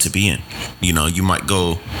aren't meant to be in. You know, you might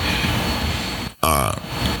go,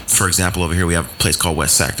 for example, over here we have a place called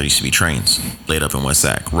West Sac. There used to be trains laid up in West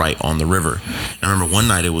Sac, right on the river. And I remember one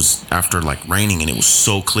night it was after like raining, and it was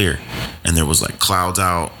so clear, and there was like clouds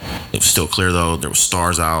out. It was still clear though. There was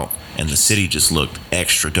stars out, and the city just looked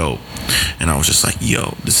extra dope. And I was just like,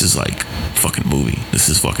 yo, this is like fucking movie. This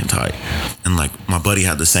is fucking tight. And like my buddy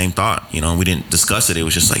had the same thought, you know, and we didn't discuss it. It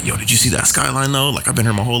was just like, yo, did you see that skyline though? Like I've been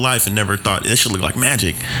here my whole life and never thought this should look like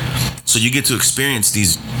magic. So you get to experience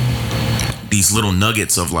these little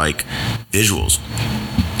nuggets of like visuals.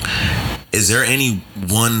 Is there any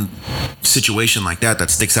one situation like that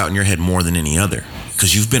sticks out in your head more than any other?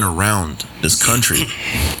 Because you've been around this country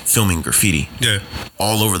filming graffiti. Yeah.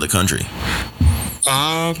 All over the country.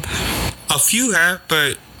 A few have,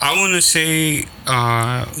 but I want to say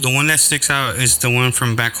the one that sticks out is the one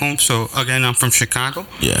from back home. So again, I'm from Chicago.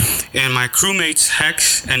 Yeah. And my crewmates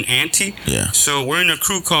Hex and Auntie. Yeah. So we're in a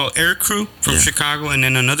crew called Air Crew from Chicago, and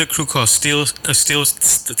then another crew called Steel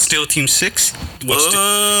Team 6.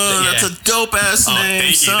 That's a dope ass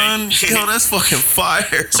name, son. Yo, that's fucking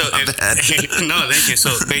fire. So no, thank you. So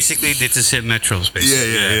basically, they just hit metros.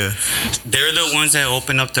 Basically. Yeah. They're the ones that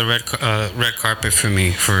open up the red carpet for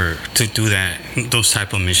me to do those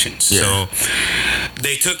type of missions. Yeah. So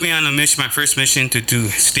they took me on a mission, my first mission, to do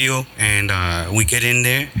steel, and we get in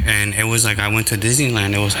there, and it was like I went to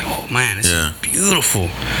Disneyland. It was like, oh man, this is beautiful.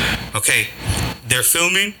 Okay, they're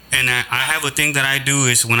filming, and I have a thing that I do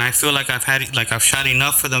is when I feel like I've shot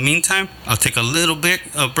enough for the meantime, I'll take a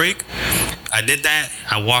break. I did that.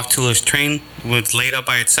 I walked to a train was laid up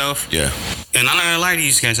by itself. Yeah. And I'm not gonna lie to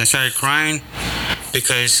you guys, I started crying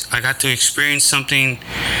because I got to experience something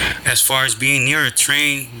as far as being near a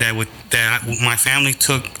train that my family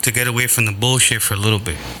took to get away from the bullshit for a little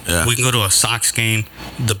bit. Yeah. We can go to a Sox game,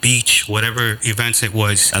 the beach, whatever events it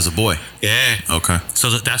was. As a boy? Yeah. Okay. So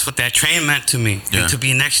that's what that train meant to me. Yeah. And to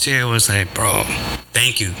be next to it was like, bro,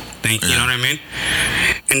 thank you. You know what I mean?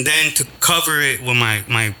 And then to cover it with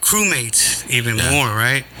my crewmates even more,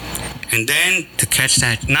 right? And then to catch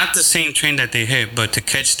that, not the same train that they hit, but to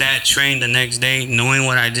catch that train the next day, knowing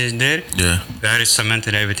what I just did, that has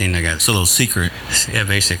cemented everything together. It's a little secret. Yeah,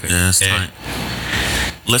 basically. Yeah, that's tight.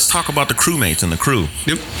 Let's talk about the crewmates and the crew.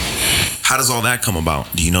 Yep. How does all that come about?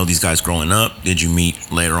 Do you know these guys growing up? Did you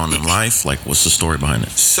meet later on in life? Like, what's the story behind it?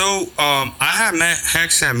 So, I had met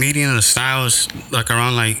Hex at Meeting of the Styles like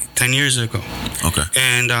around like 10 years ago. Okay.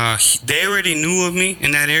 And they already knew of me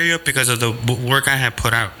in that area because of the work I had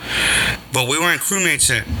put out. But we weren't crewmates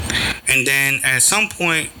yet. And then at some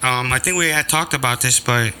point, I think we had talked about this,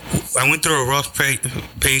 but I went through a rough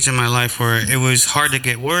page in my life where it was hard to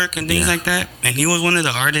get work and things like that. And he was one of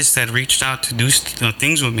the artists that reached out to do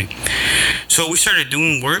things with me. So we started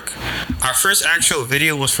doing work. Our first actual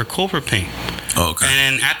video was for Cobra Paint. Oh, okay. And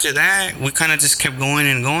then after that, we kind of just kept going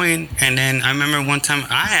and going. And then I remember one time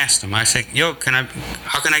I asked him, I said, yo,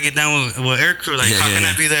 how can I get down with air crew? Like, how can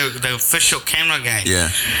I be the official camera guy? Yeah.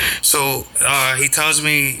 So he tells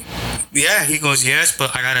me, he goes, yes,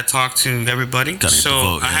 but I got to talk to everybody.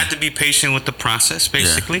 So I had to be patient with the process,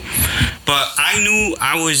 basically. Yeah. But I knew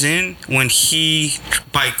I was in when he,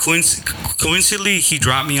 by coincidentally, he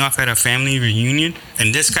dropped me off at a family reunion.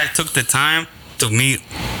 And this guy took the time to meet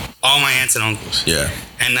all my aunts and uncles. Yeah.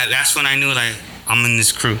 And that's when I knew, like, I'm in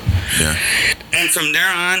this crew. Yeah. And from there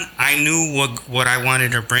on, I knew what I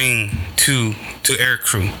wanted to bring to air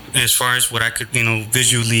crew as far as what I could,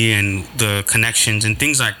 visually and the connections and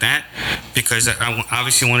things like that, because I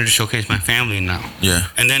obviously wanted to showcase my family now. Yeah.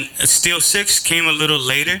 And then Steel 6 came a little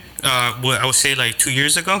later, I would say like 2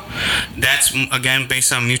 years ago. That's, again,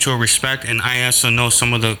 based on mutual respect, and I also know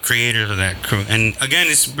some of the creators of that crew. And again,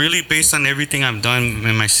 it's really based on everything I've done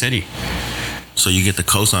in my city. So you get the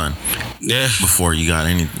cosign, before you got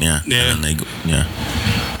any,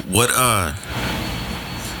 What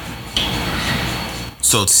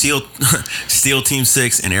So Steel Team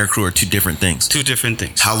 6 and Air Crew are two different things. Two different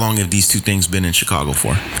things. How long have these two things been in Chicago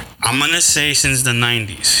for? I'm gonna say since the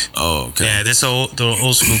 90s. Oh, okay. Yeah, this the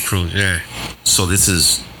old school crew. Yeah. So this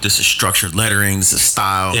is structured lettering. This is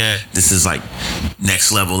style. Yeah. This is like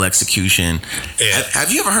next level execution. Yeah.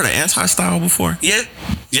 Have you ever heard of anti-style before? Yeah.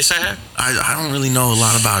 Yes, I have. I don't really know a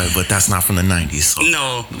lot about it, but that's not from the 90s. So.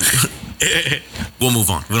 No. We'll move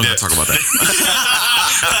on. We don't have to talk about that.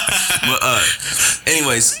 But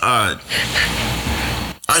anyways, I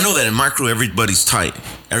know that in my crew, everybody's tight.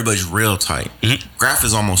 Everybody's real tight. Mm-hmm. Graph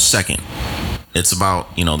is almost second. It's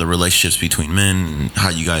about, the relationships between men and how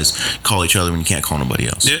you guys call each other when you can't call nobody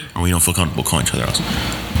else. Yeah. Or when you don't feel comfortable calling each other else.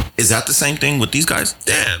 Is that the same thing with these guys?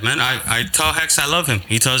 Yeah, man. I tell Hex I love him.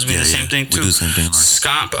 He tells me the same thing too. We do the same thing. Right?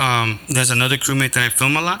 Scott, there's another crewmate that I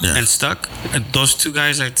film a lot and Stuck. Those two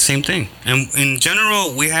guys are the same thing. And in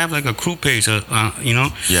general, we have like a crew page,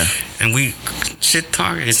 Yeah. And we shit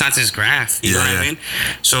talk. It's not just graph. You know what I mean?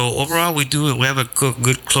 So overall, we have a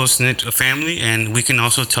good close-knit family, and we can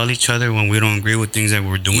also tell each other when we don't agree with things that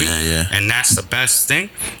we're doing. Yeah. And that's the best thing.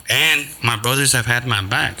 And my brothers have had my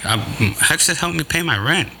back. Hex has helped me pay my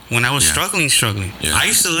rent when I was struggling. Yeah. I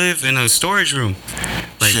used to live in a storage room,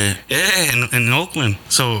 in Oakland.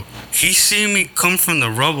 So he's seen me come from the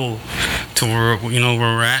rubble to where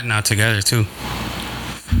we're at now together too.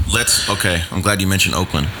 I'm glad you mentioned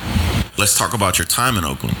Oakland. Let's talk about your time in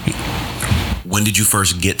Oakland. When did you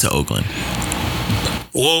first get to Oakland?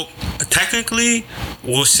 Well, technically,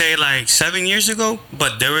 we'll say like 7 years ago,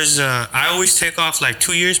 but there was I always take off like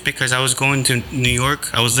 2 years because I was going to New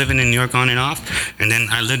York. I was living in New York on and off, and then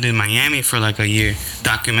I lived in Miami for like a year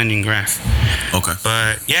documenting graph. Okay.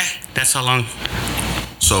 But yeah, that's how long.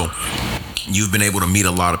 So you've been able to meet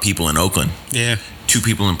a lot of people in Oakland. Yeah. Two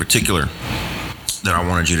people in particular that I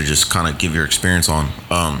wanted you to just kind of give your experience on.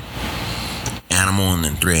 Animal and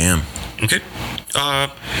then 3 a.m. Okay.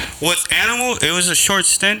 With Animal, it was a short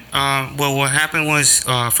stint. Well, what happened was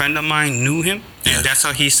a friend of mine knew him, and that's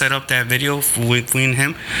how he set up that video with me and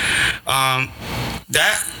him.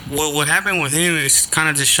 What happened with him is kind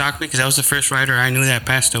of just shocked me because that was the first writer I knew that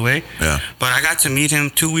passed away. Yeah. But I got to meet him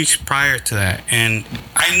 2 weeks prior to that, and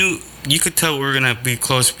I knew. You could tell we were gonna be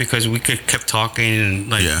close because we kept talking,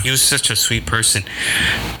 and he was such a sweet person.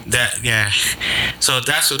 So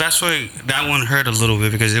that's why that one hurt a little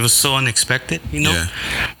bit because it was so unexpected, Yeah.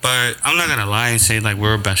 But I'm not gonna lie and say like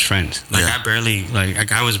we're best friends.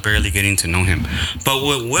 I was barely getting to know him. But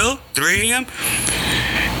with Will, 3 a.m.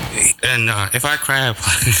 And if I cry,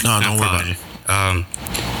 no, don't worry about it.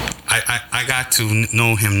 I got to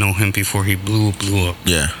know him before he blew up.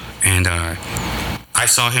 Yeah. And I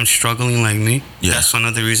saw him struggling like me. Yeah. That's one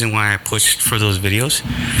of the reasons why I pushed for those videos.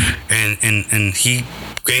 And he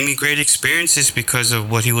gave me great experiences because of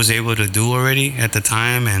what he was able to do already at the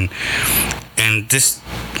time. And this,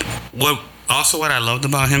 what I loved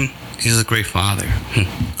about him, he's a great father.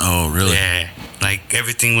 Oh, really? Yeah. Like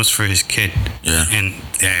everything was for his kid. Yeah. And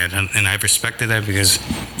I respected that because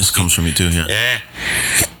this comes from you too, yeah. Yeah.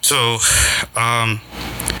 So,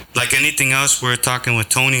 like anything else, we were talking with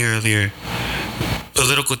Tony earlier.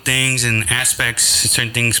 Political things and aspects,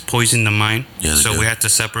 certain things poison the mind. Yeah, so we had to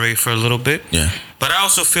separate for a little bit. Yeah. But I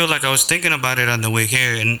also feel like I was thinking about it on the way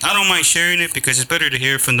here, and I don't mind sharing it because it's better to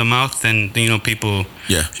hear it from the mouth than, people.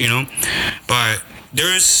 Yeah. But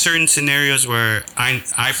there is certain scenarios where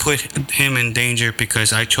I put him in danger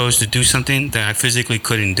because I chose to do something that I physically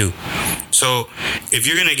couldn't do. So if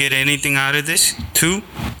you're gonna get anything out of this too,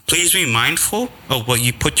 please be mindful of what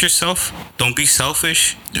you put yourself. Don't be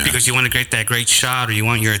selfish because you want to get that great shot or you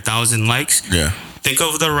want your 1,000 likes. Yeah. Think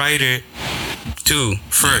of the writer too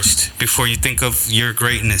first before you think of your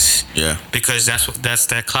greatness. Yeah. Because that's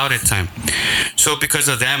that clouded time. So because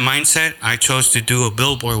of that mindset, I chose to do a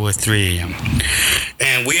billboard with 3 a.m.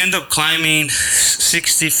 And we end up climbing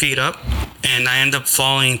 60 feet up, and I end up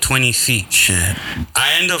falling 20 feet. Shit.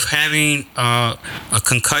 I end up having a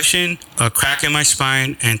concussion, a crack in my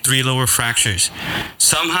spine, and 3 lower fractures.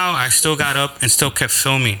 Somehow I still got up and still kept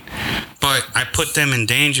filming, but I put them in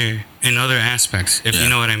danger in other aspects, if you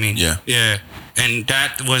know what I mean. Yeah. Yeah. And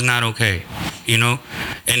that was not okay,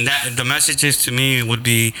 And that the messages to me would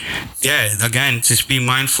be, again, just be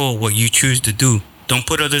mindful what you choose to do. Don't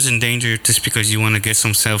put others in danger just because you want to get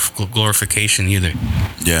some self-glorification either.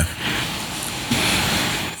 Yeah.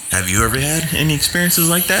 Have you ever had any experiences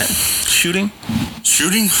like that? Shooting?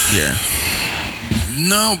 Yeah.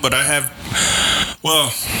 No, but I have.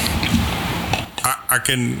 Well, I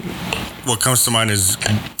can. What comes to mind is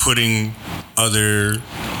putting other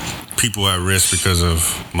people at risk because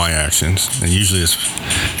of my actions, and usually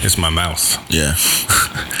it's my mouth. Yeah.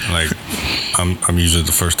 Like I'm usually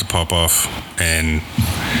the first to pop off, and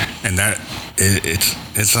that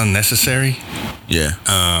it's unnecessary. Yeah.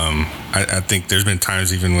 I think there's been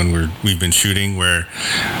times even when we've been shooting where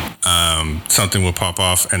something will pop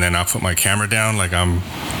off, and then I'll put my camera down like I'm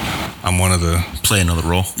one of the play another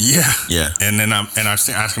role. Yeah. Yeah. And then I'm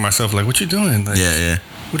asking myself like, what you doing? Like, yeah.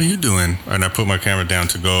 What are you doing? And I put my camera down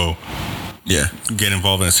to go get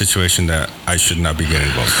involved in a situation that I should not be getting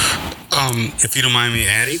involved in. If you don't mind me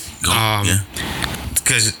adding,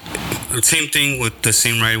 because same thing with the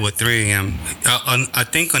same writer with 3 a.m. I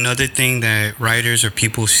think another thing that writers or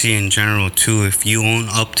people see in general too, if you own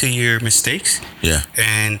up to your mistakes,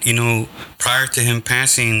 and prior to him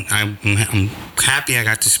passing, I'm happy I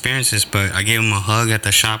got to experience this, but I gave him a hug at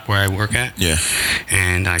the shop where I work at,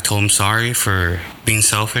 and I told him sorry for being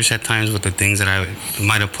selfish at times with the things that I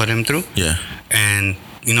might have put him through, and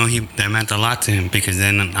that meant a lot to him because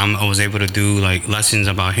then I was able to do like lessons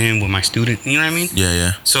about him with my student. You know what I mean?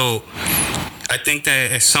 Yeah. So I think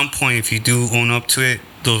that at some point, if you do own up to it,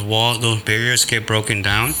 those walls, those barriers get broken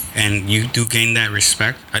down, and you do gain that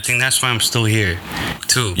respect. I think that's why I'm still here,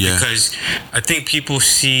 too. Yeah. Because I think people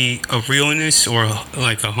see a realness or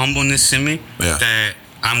like a humbleness in me that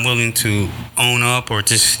I'm willing to own up or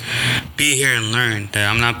just be here and learn that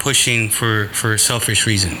I'm not pushing for selfish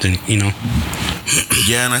reasons,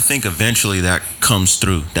 Yeah, and I think eventually that comes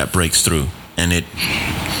through, that breaks through, and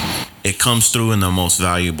it comes through in the most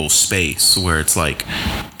valuable space where it's like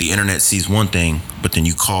the internet sees one thing, but then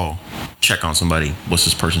you call, check on somebody, what's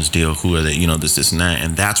this person's deal, who are they, this and that,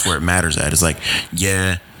 and that's where it matters at. It's like,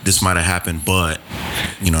 this might have happened, but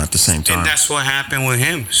at the same time, and that's what happened with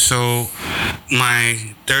him. So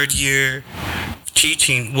my 3rd year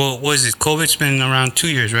teaching, COVID's been around 2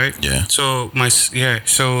 years, right? Yeah. So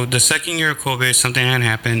so the 2nd year of COVID, something had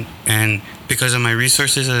happened, and because of my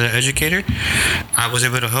resources as an educator, I was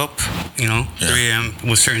able to help, 3 a.m.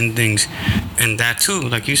 with certain things. And that too,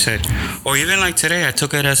 like you said. Or even like today, I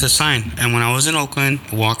took it as a sign. And when I was in Oakland,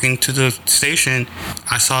 walking to the station,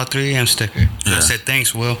 I saw a 3 a.m. sticker. Yeah. I said,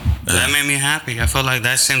 thanks, Will. Yeah. That made me happy. I felt like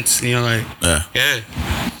that sense, So,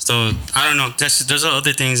 I don't know. There's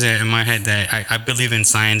other things that in my head that I believe in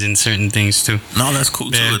signs and certain things too. No, that's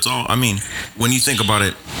cool too. It's all, when you think about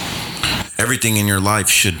it, everything in your life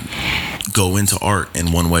should go into art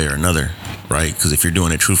in one way or another, right? Because if you're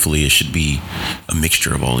doing it truthfully, it should be a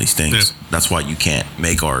mixture of all these things. Yeah. That's why you can't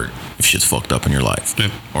make art if shit's fucked up in your life,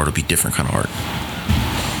 or it'll be different kind of art.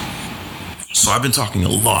 So I've been talking a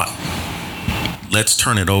lot. Let's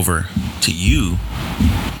turn it over to you,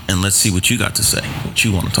 and let's see what you got to say, what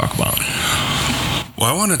you want to talk about. Well,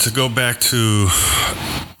 I wanted to go back to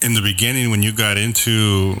in the beginning when you got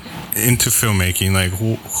into into filmmaking, like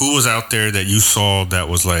who was out there that you saw that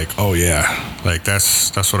was like, oh yeah, like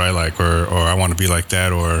that's what I like, or I want to be like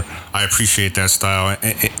that, or I appreciate that style,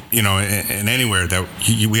 you know, and anywhere that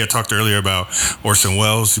we had talked earlier about Orson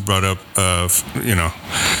Welles, you brought up, you know,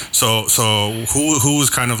 so who was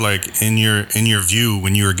kind of like in your view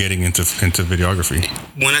when you were getting into videography?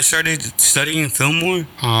 When I started studying film more,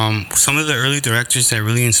 some of the early directors that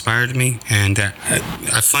really inspired me, and that,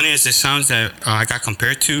 as funny as it sounds, that I got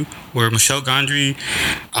compared to, were Michel Gondry,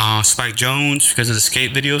 Spike Jonze, because of the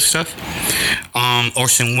skate video stuff,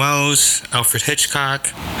 Orson Welles, Alfred Hitchcock,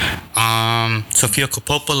 Sofia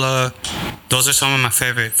Coppola. Those are some of my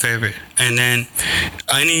favorite. And then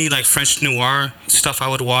any like French noir stuff I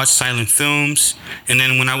would watch, silent films. And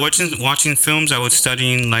then when I wasn't watching films, I was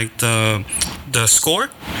studying like the score.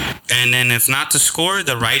 And then if not the score,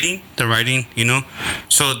 the writing, you know.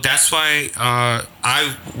 So that's why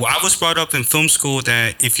I was brought up in film school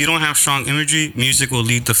that if you don't have strong imagery, music will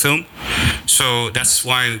lead the film. So that's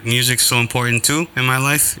why music's so important too in my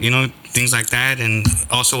life, you know, things like that. And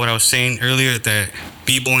also what I was saying earlier, that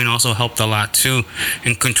b-boying also helped a lot too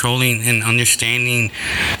in controlling and understanding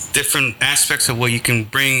different aspects of what you can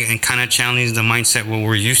bring and kind of challenge the mindset what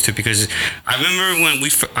we're used to. Because I remember when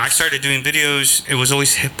I started doing videos, it was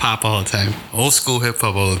always hip-hop all the time, old school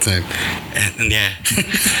hip-hop all the time. And yeah.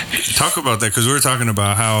 Talk about that, because we were talking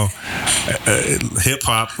about how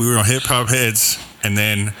hip-hop, we were on hip-hop heads. And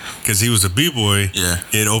then, because he was a b-boy,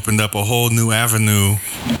 it opened up a whole new avenue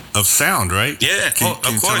of sound, right? Yeah,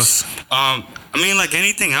 of course. I mean, like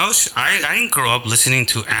anything else, I didn't grow up listening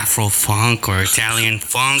to Afro funk or Italian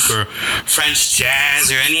funk or French jazz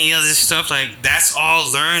or any other stuff. Like, that's all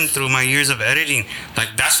learned through my years of editing.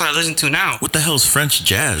 Like, that's what I listen to now. What the hell is French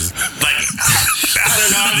jazz? Like, I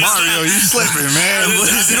don't know. Mario, you slipping, man.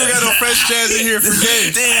 You don't got no French jazz in here for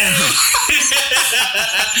games. Damn.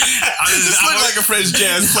 This looks like a French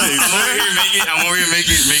jazz place. I'm over here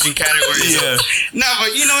making categories. Yeah. No,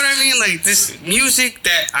 but you know what I mean? Like, this music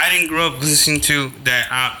that I didn't grow up listening to, that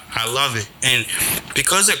I love it. And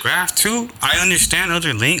because of graph too, I understand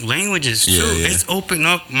other languages too. It's opened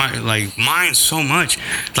up my mind so much.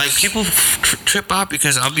 Like, people trip out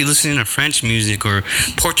because I'll be listening to French music or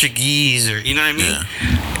Portuguese, or you know what I mean?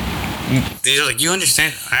 They're like, you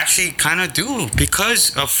understand? I actually kind of do,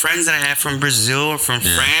 because of friends that I have from Brazil or from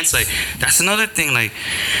France. Like, that's another thing. Like,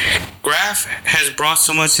 graph has brought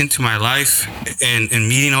so much into my life, and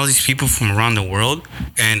meeting all these people from around the world,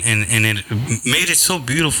 and it made it so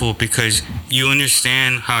beautiful, because you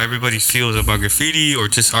understand how everybody feels about graffiti or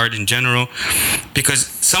just art in general. Because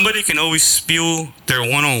somebody can always spew their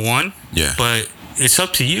 101, but it's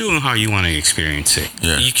up to you and how you want to experience it.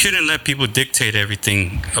 Yeah. You shouldn't let people dictate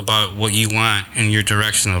everything about what you want and your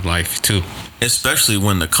direction of life too. Especially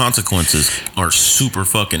when the consequences are super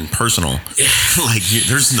fucking personal. Like,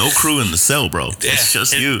 there's no crew in the cell, bro. It's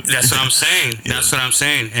just you. That's what I'm saying. That's what I'm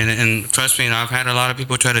saying. And trust me, I've had a lot of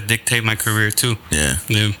people try to dictate my career too. Yeah.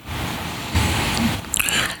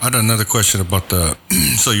 I had another question about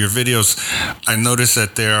so your videos. I noticed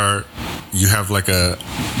that you have like a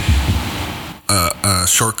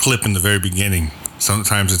short clip in the very beginning.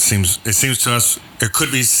 Sometimes it seems to us it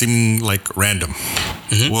could be seeming like random.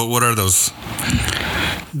 Mm-hmm. What are those?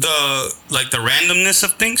 The randomness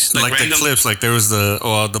of things, like the clips. Like there was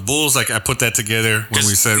the bulls. Like I put that together when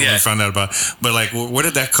we found out about. But like, where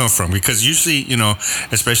did that come from? Because usually, you know,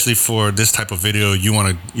 especially for this type of video, you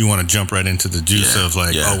want to jump right into the juice of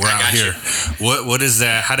like, oh, we're out here. What is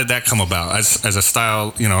that? How did that come about as a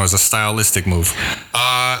style? You know, as a stylistic move.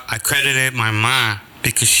 I credited my mom,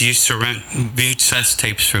 because she used to rent VHS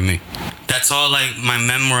tapes for me. That's all like my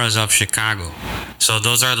memories of Chicago. So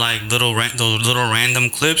those are like those little random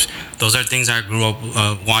clips. Those are things I grew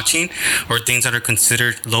up watching, or things that are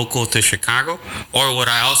considered local to Chicago. Or what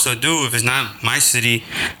I also do, if it's not my city,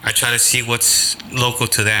 I try to see what's local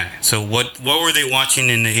to that. So what were they watching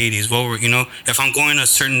in the 80s? What were, you know, if I'm going a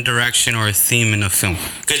certain direction or a theme in a film.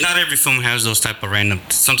 Because not every film has those type of random,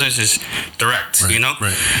 sometimes it's direct, you know?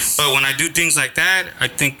 Right. But when I do things like that, I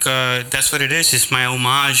think that's what it is. It's my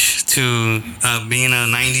homage to being a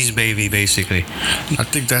 90s baby, basically. I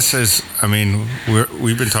think that says, I mean,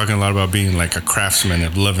 we've been talking a lot about being like a craftsman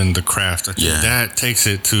and loving the craft. I think that takes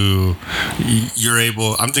it to, you're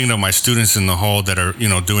able, I'm thinking of my students in the hall that are, you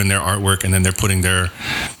know, doing their artwork, and then they're putting their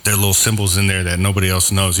little symbols in there that nobody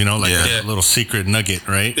else knows, you know, like a little secret nugget,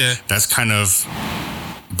 right? Yeah. That's kind of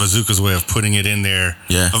Bazooka's way of putting it in there.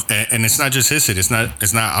 Yeah. And it's not just his city. It's not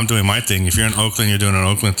I'm doing my thing. If you're in Oakland, you're doing an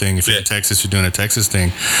Oakland thing. If you're in Texas, you're doing a Texas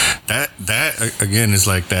thing. That again is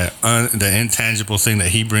like that the intangible thing that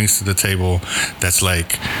he brings to the table. That's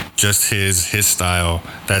like just his style.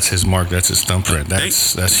 That's his mark. That's his thumbprint.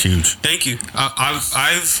 That's huge. Thank you.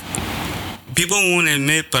 I've people won't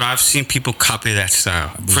admit, but I've seen people copy that style.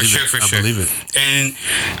 For sure. I believe it. And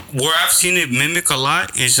where I've seen it mimic a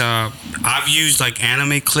lot is I've used like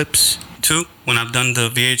anime clips too when I've done the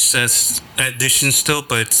VHS edition still,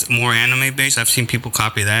 but it's more anime based. I've seen people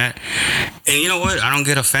copy that. And you know what? I don't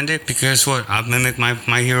get offended because what? I've mimicked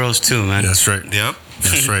my heroes too, man. That's right. Yep.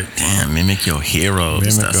 That's right. Damn, mimic your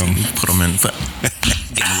heroes. Mimic them. Put them in.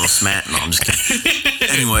 Get a little smack. No, I'm just kidding.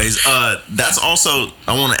 Anyways, that's also,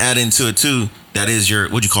 I want to add into it too. That is your,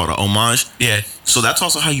 what'd you call it, a homage? Yeah. So that's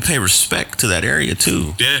also how you pay respect to that area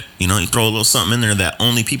too. Yeah. You know, you throw a little something in there that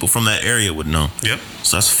only people from that area would know. Yep.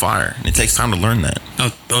 So that's fire. And it takes time to learn that.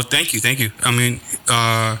 Oh, thank you. I mean,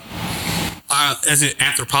 is it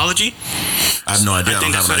anthropology? I have no idea. I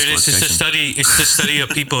think that's what it is. It's the study of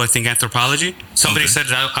people. I think anthropology. Somebody said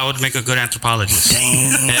that I would make a good anthropologist.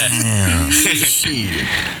 Damn. Yeah. Shit.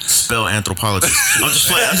 Spell anthropologist. I'm just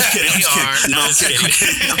playing. I'm just kidding.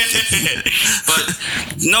 I'm kidding. But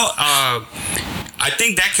no, I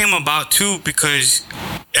think that came about too because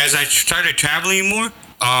as I started traveling more,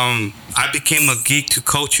 I became a geek to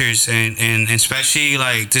cultures and especially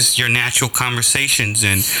like just your natural conversations.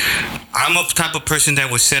 And I'm a type of person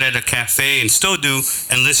that would sit at a cafe and still do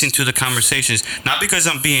and listen to the conversations. Not because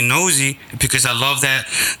I'm being nosy, because I love that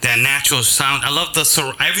natural sound. I love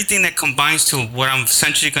everything that combines to what I'm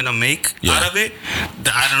essentially gonna make out of it.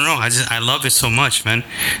 I don't know. I love it so much, man.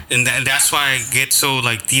 And that's why I get so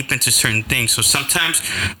like deep into certain things. So sometimes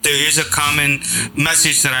there is a common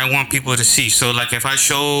message that I want people to see. So like if I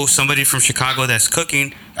show somebody from Chicago that's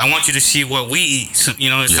cooking, I want you to see what we eat. So, you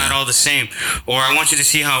know, it's not all the same. Or I want you to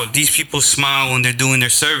see how these people smile when they're doing their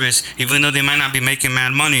service, even though they might not be making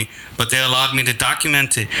mad money, but they allowed me to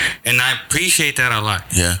document it. And I appreciate that a lot.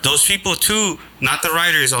 Yeah. Those people too, not the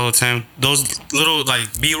writers all the time, those little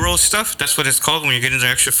like B-roll stuff, that's what it's called when you're getting the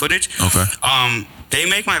extra footage. Okay. They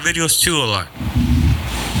make my videos too a lot.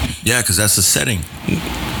 Yeah, because that's the setting.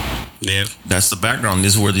 Yeah, that's the background.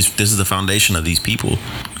 This is the foundation of these people.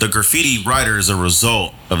 The graffiti writer is a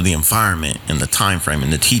result of the environment and the time frame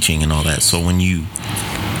and the teaching and all that. So when you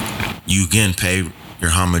again pay your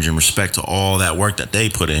homage and respect to all that work that they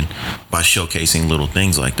put in by showcasing little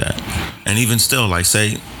things like that. And even still, like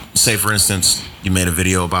say for instance, you made a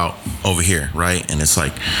video about over here, right? And it's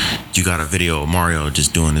like you got a video of Mario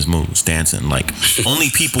just doing his moves, dancing. Like only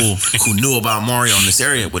people who knew about Mario in this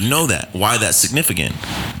area would know that. Why that's significant.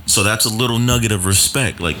 So that's a little nugget of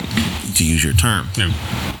respect, like to use your term. Yeah.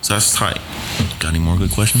 So that's tight. Got any more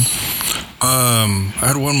good questions? I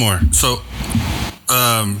had one more. So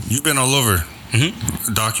you've been all over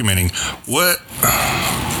documenting. What?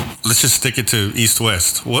 Let's just stick it to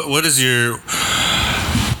East-West. What is your?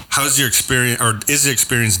 How's your experience, or is the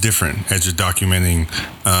experience different as you're documenting,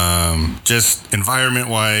 just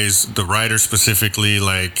environment-wise, the writer specifically?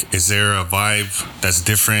 Like, is there a vibe that's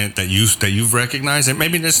different that you've recognized? And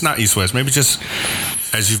maybe it's not East-West. Maybe just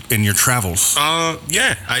as you've in your travels.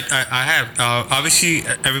 Yeah, I have. Obviously,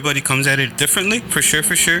 everybody comes at it differently, for sure.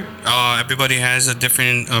 Everybody has a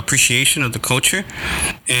different appreciation of the culture,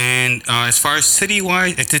 and as far as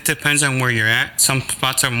city-wise, it depends on where you're at. Some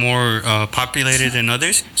spots are more populated than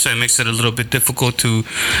others. So it makes it a little bit difficult to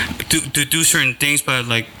do certain things, but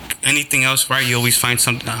like anything else, right? You always find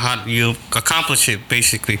something how you accomplish it,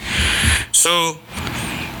 basically. So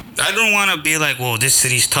I don't want to be like, well, this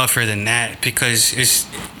city's tougher than that, because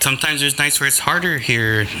sometimes there's nights where it's harder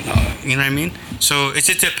here. You know what I mean? So it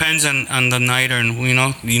just depends on the night, or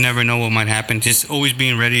you never know what might happen. Just always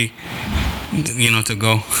being ready, to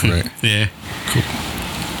go. Right. Yeah. Cool.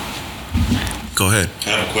 Go ahead. I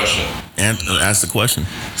have a question. And ask the question.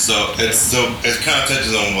 So it kind of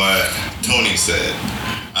touches on what Tony said.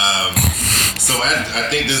 So I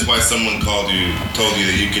think this is why someone told you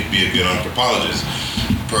that you could be a good anthropologist.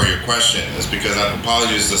 Per your question, is because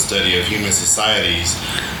anthropology is the study of human societies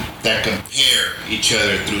that compare each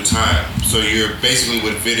other through time. So you're basically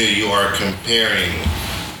with video, you are comparing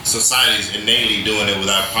societies, innately doing it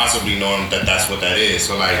without possibly knowing that that's what that is.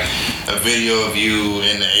 So like a video of you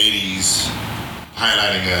in the 80s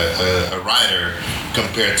highlighting a writer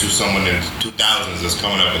compared to someone in 2000s that's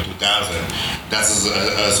coming up in 2000, that's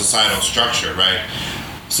a societal structure, right?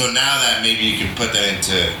 So now that maybe you can put that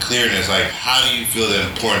into clearness, like how do you feel the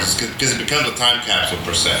importance, because it becomes a time capsule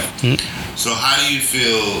per se. So how do you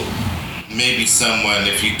feel maybe someone,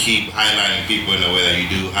 if you keep highlighting people in the way that you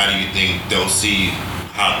do, how do you think they'll see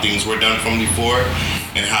how things were done from before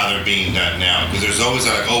and how they're being done now? Because there's always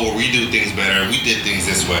like, oh, well, we do things better, we did things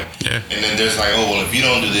this way. Yeah. And then there's like, oh, well, if you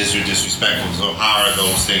don't do this, you're disrespectful. So how are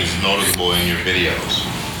those things noticeable in your videos?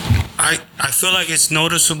 I feel like it's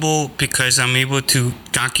noticeable because I'm able to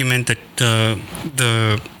document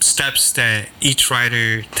the steps that each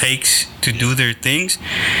writer takes to do their things,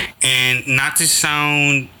 and not to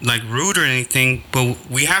sound like rude or anything, but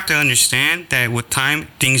we have to understand that with time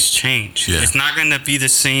things change. Yeah. It's not gonna be the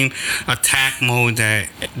same attack mode that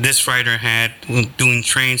this writer had doing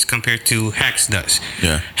trains compared to Hex does.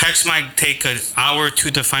 Yeah. Hex might take an hour or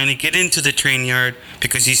two to finally get into the train yard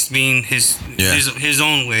because he's being his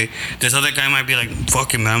own way. This other guy might be like,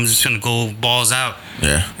 fuck it, man, I'm just gonna go balls out.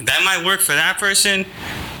 Yeah. That might work for that person,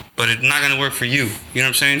 but it's not gonna work for you. You know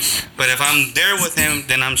what I'm saying? But if I'm there with him,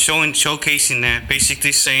 then I'm showcasing that,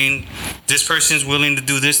 basically saying this person's willing to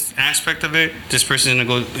do this aspect of it, this person's gonna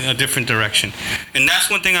go a different direction. And that's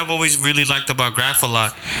one thing I've always really liked about Graph a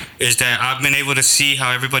lot, is that I've been able to see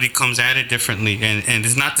how everybody comes at it differently, and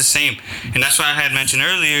it's not the same. And that's why I had mentioned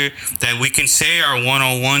earlier that we can say our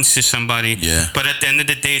 101s to somebody, but at the end of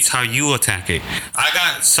the day, it's how you attack it. I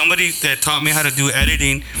got somebody that taught me how to do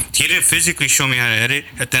editing. He didn't physically show me how to edit.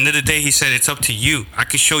 At the end of the day, he said it's up to you. I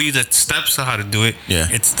can show you the steps of how to do it. Yeah.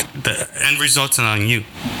 It's the end results on you.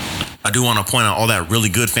 I do want to point out all that really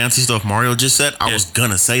good fancy stuff Mario just said. I was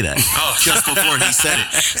gonna say that just before he said it.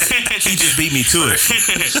 He just beat me to it.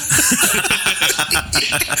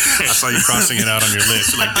 I saw you crossing it out on your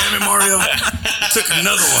list. You're like, damn it, Mario. Took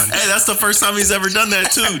another one. Hey, that's the first time he's ever done that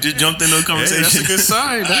too. Just jumped into a conversation. Hey, that's a good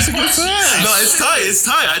sign. That's a good sign. No, it's tight. It's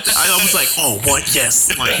tight. I was like, oh, what? Yes.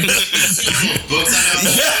 Like, no,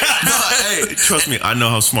 hey, trust me, I know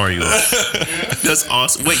how smart you are. That's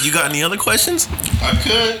awesome. Wait, you got any other questions? I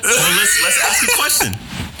could. Let's ask you a question.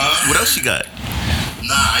 What else you got?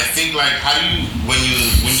 Nah, I think like how do you when you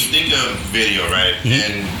think of video, right?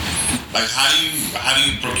 And like how do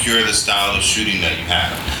you procure the style of shooting that you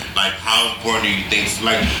have? Like how important do you think?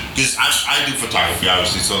 Like because I do photography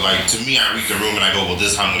obviously, so like to me I read the room and I go, well,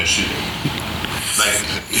 this is how I'm gonna shoot it. Like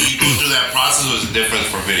do you go through that process, or is it different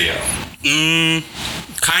for video?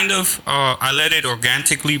 Kind of. I let it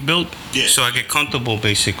organically build, so I get comfortable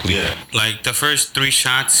basically. Yeah. Like the first 3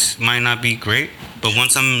 shots might not be great, but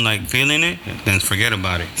once I'm like feeling it, then forget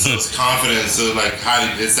about it. So it's confidence. So like,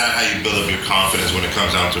 is that how you build up your confidence when it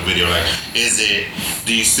comes down to video? Like,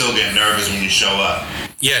 do you still get nervous when you show up?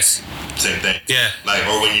 Yes. Same thing. Yeah. Like,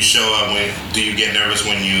 or when you show up, do you get nervous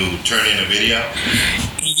when you turn in a video?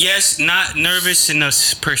 Yes, not nervous in a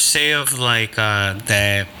per se of like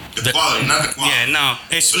that. The quality, not the quality. Yeah, no.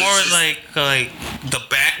 It's more like the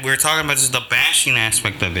back. We're talking about just the bashing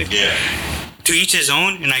aspect of it. Yeah. To each his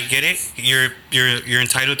own, and I get it. You're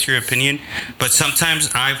entitled to your opinion, but sometimes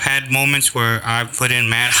I've had moments where I've put in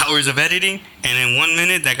mad hours of editing, and in 1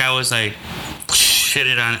 minute that guy was like, shit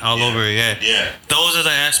it on all over. Yeah. Those are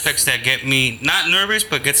the aspects that get me not nervous,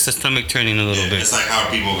 but gets the stomach turning a little bit. It's like how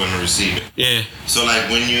people are gonna receive it. Yeah. So like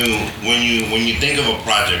when you think of a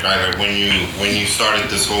project, right? Like when you started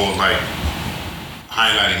this whole like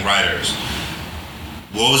highlighting writers,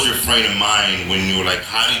 what was your frame of mind when you were like,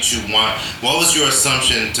 what was your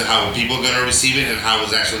assumption to how people are gonna receive it, and how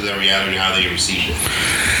was actually the reality how they received it?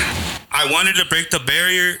 I wanted to break the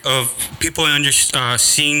barrier of people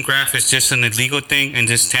seeing graph as just an illegal thing and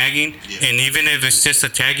just tagging. Yeah. And even if it's just a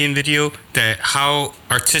tagging video, that how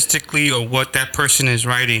artistically or what that person is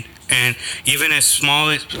writing. And even as small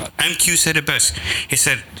as MQ said it best. He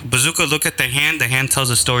said, Bazooka, look at the hand tells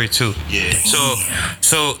a story too. Yeah.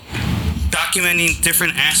 So documenting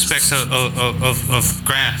different aspects of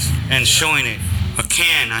graph and showing it. A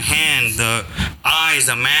can, a hand, the eyes,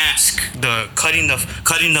 the mask, the cutting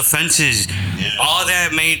the fences, all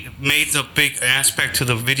that made a big aspect to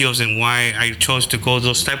the videos and why I chose to go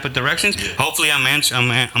those type of directions. Yeah. Hopefully, I'm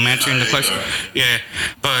answering the question. Yeah,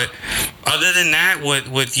 but other than that,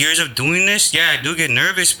 with years of doing this, I do get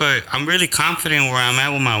nervous, but I'm really confident where I'm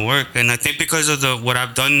at with my work, and I think because of what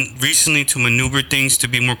I've done recently to maneuver things to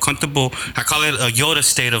be more comfortable, I call it a Yoda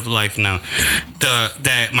state of life now.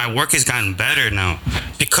 That my work has gotten better now.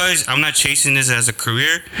 Because I'm not chasing this as a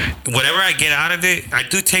career, whatever I get out of it, I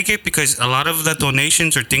do take it, because a lot of the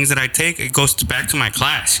donations or things that I take, it goes back to my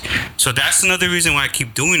class. So that's another reason why I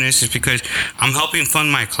keep doing this, is because I'm helping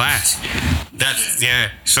fund my class. That's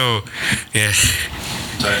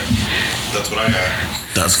what I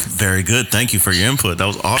got. That's very good. Thank you for your input. That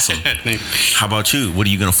was awesome. How about you? What are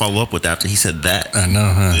you going to follow up with after he said that? I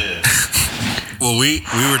know, huh? Yeah. Well, we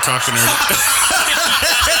were talking earlier.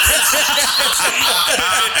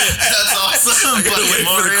 That's awesome. I gotta wait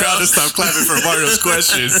for the crowd to stop clapping for Mario's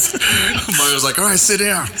questions. Mario's like, all right, sit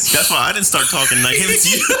down. That's why I didn't start talking like, hey, it's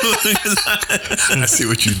you. I see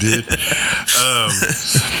what you did.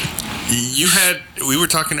 We were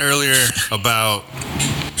talking earlier about,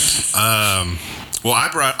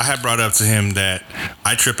 I had brought up to him that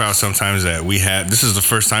I trip out sometimes that this is the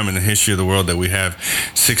first time in the history of the world that we have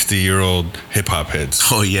 60-year-old hip hop heads.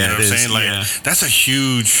 Oh yeah, you know what I'm saying? Like, that's a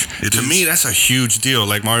huge, me, that's a huge deal.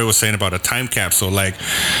 Like Mario was saying about a time capsule, like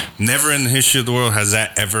never in the history of the world has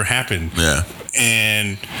that ever happened. Yeah.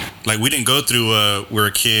 And like, we didn't go through we're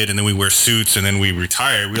a kid and then we wear suits and then we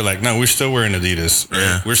retire. We're like, no, we're still wearing Adidas. Right?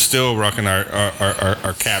 Yeah. We're still rocking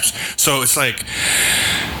our caps. So it's like,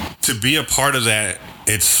 to be a part of that,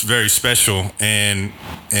 it's very special. And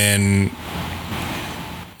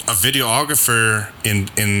a videographer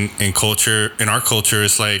in culture, in our culture,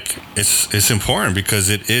 is like, it's important because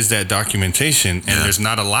it is that documentation, and there's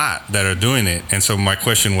not a lot that are doing it. And so my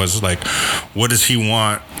question was like, what does he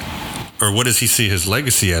want, or what does he see his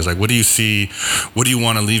legacy as? Like, what do you see? What do you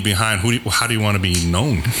want to leave behind? How do you want to be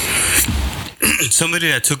known? Somebody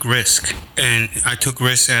that took risk, and I took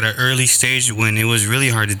risks at an early stage when it was really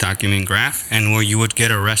hard to document graph, and where you would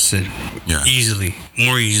get arrested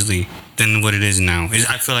more easily than what it is now.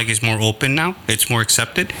 I feel like it's more open now. It's more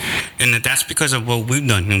accepted, and that's because of what we've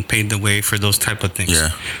done and paved the way for those type of things. Yeah.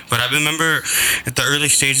 But I remember at the early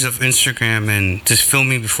stages of Instagram and just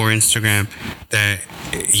filming before Instagram that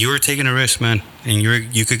you were taking a risk, man, and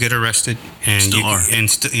you could get arrested, and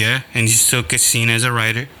and you still get seen as a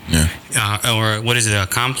writer, or what is it,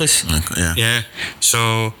 accomplice? Yeah.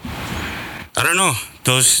 So I don't know,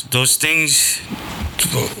 those things.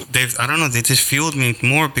 They just fueled me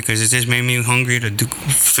more because it just made me hungry to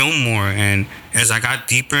film more. And as I got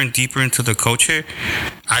deeper and deeper into the culture,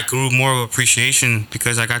 I grew more of appreciation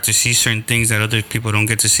because I got to see certain things that other people don't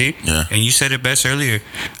get to see. Yeah. And you said it best earlier.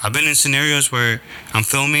 I've been in scenarios where I'm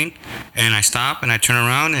filming and I stop and I turn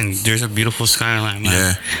around and there's a beautiful skyline.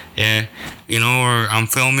 Like, or I'm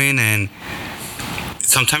filming and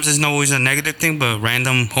sometimes it's not always a negative thing, but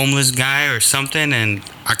random homeless guy or something, and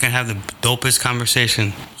I can have the dopest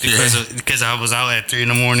conversation because I was out at 3 a.m.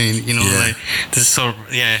 Like this is so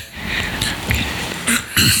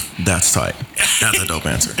That's tight. That's a dope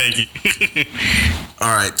answer. Thank you.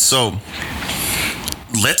 All right, so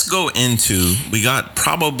let's go into. We got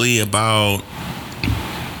probably about,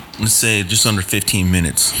 let's say, just under 15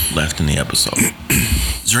 minutes left in the episode.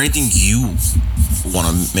 Is there anything you want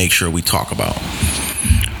to make sure we talk about?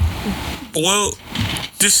 Well,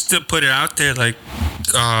 just to put it out there, like,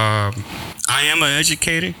 I am an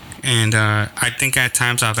educator, and I think at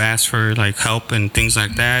times I've asked for like help and things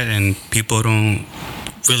like that, and people don't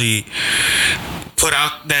really put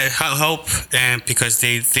out that help, and because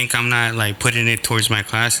they think I'm not like putting it towards my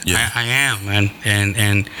class. I am,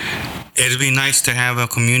 and it'd be nice to have a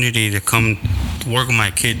community to come work with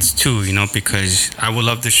my kids too, because I would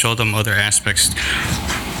love to show them other aspects,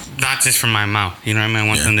 not just from my mouth, I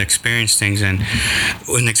want them to experience things. And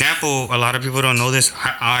an example, a lot of people don't know this,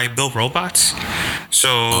 I build robots.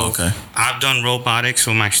 So I've done robotics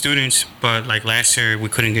with my students, but like last year we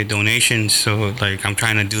couldn't get donations, so like I'm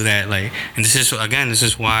trying to do that, like, and this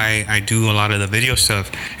is why I do a lot of the video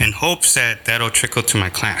stuff in hopes that that'll trickle to my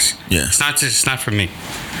class. It's not for me.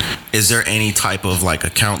 Is there any type of like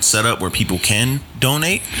account setup where people can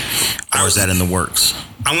donate, or is that in the works?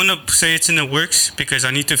 I want to say it's in the works because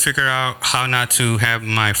I need to figure out how not to have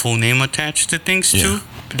my full name attached to things too.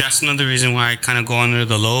 That's another reason why I kind of go under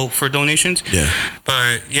the low for donations.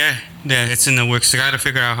 But it's in the works. I got to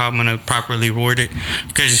figure out how I'm going to properly word it,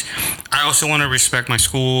 because I also want to respect my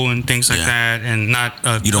school and things like that, and not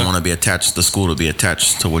you don't want to be attached, the school to be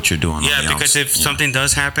attached to what you're doing. Because if something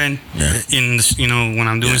does happen in when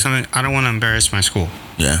I'm doing something, I don't want to embarrass my school.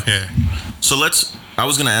 So I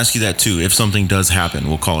was going to ask you that too. If something does happen,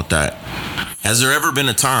 we'll call it that. Has there ever been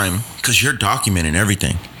a time, because you're documenting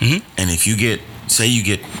everything, and if you get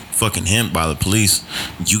fucking hemmed by the police,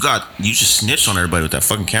 you just snitched on everybody with that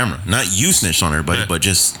fucking camera. Not you snitched on everybody, but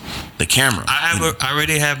just the camera. I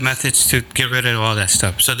already have methods to get rid of all that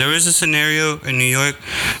stuff. So there was a scenario in New York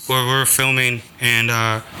where we were filming, and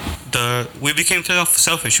we became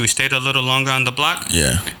selfish. We stayed a little longer on the block.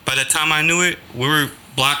 By the time I knew it, we were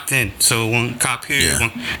blocked in. So one cop here,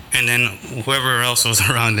 and then whoever else was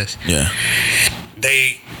around us.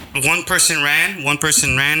 One person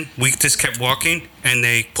ran. We just kept walking, and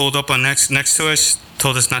they pulled up on next to us,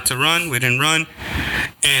 told us not to run. We didn't run,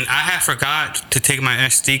 and I had forgot to take my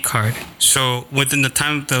SD card. So within the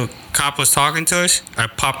time the cop was talking to us, I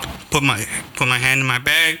put my hand in my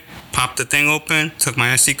bag, popped the thing open, took my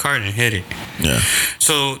SD card, and hit it. Yeah.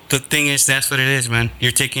 So the thing is, that's what it is, man.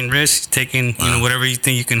 You're taking risks, taking whatever you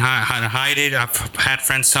think you can hide it. I've had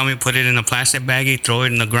friends tell me put it in a plastic baggie, throw it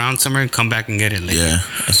in the ground somewhere, and come back and get it later. Yeah,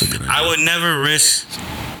 that's a good idea. I would never risk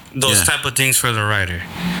those type of things for the writer.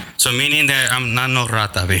 So meaning that I'm not no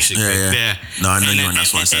rata, basically. Yeah. No, I know you, and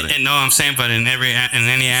that's why I said it. And no, I'm saying, but in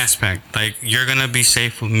any aspect, like, you're gonna be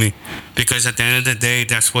safe with me, because at the end of the day,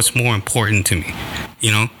 that's what's more important to me.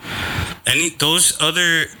 You know, those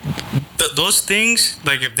things,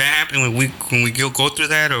 like, if that happen when we go through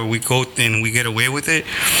that, or we go and we get away with it,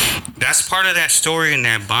 that's part of that story and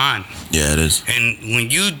that bond. Yeah, it is. And when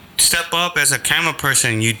you step up as a camera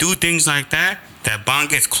person, you do things like that bond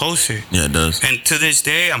gets closer. Yeah, it does. And to this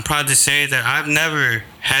day, I'm proud to say that I've never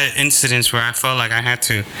had incidents where I felt like I had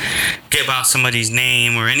to give out somebody's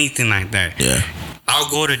name or anything like that. Yeah. I'll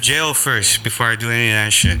go to jail first before I do any of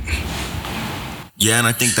that shit. Yeah, and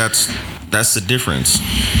I think that's the difference,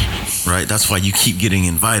 right? That's why you keep getting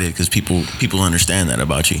invited, because people understand that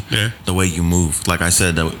about you. Yeah. The way you move. Like I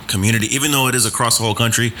said, the community, even though it is across the whole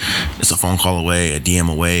country, it's a phone call away, a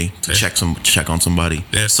DM away to check on somebody.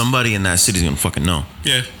 Yeah. Somebody in that city is gonna fucking know.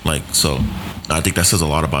 Yeah. Like, so I think that says a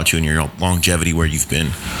lot about you and your longevity where you've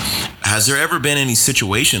been. Has there ever been any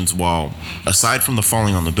situations, aside from the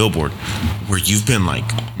falling on the billboard, where you've been like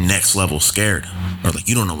next level scared, or like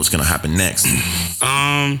you don't know what's gonna happen next?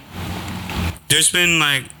 There's been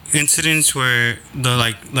like incidents where the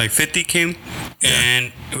like 50 came,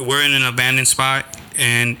 and we're in an abandoned spot,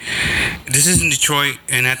 and this is in Detroit,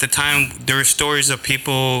 and at the time there were stories of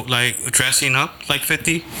people like dressing up like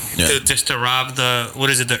 50 to rob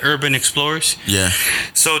the urban explorers. Yeah.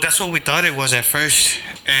 So that's what we thought it was at first,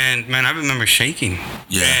 and man, I remember shaking.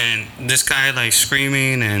 Yeah. And this guy like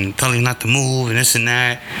screaming and telling me not to move and this and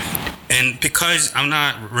that. And because I'm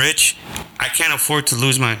not rich, I can't afford to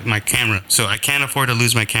lose my camera. So I can't afford to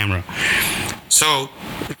lose my camera. So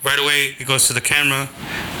right away, he goes to the camera,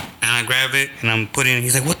 and I grab it, and I'm putting it.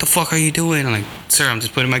 He's like, "What the fuck are you doing?" I'm like, "Sir, I'm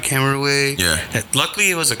just putting my camera away." Yeah.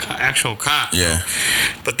 Luckily, it was an actual cop. Yeah.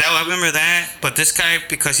 But I remember that. But this guy,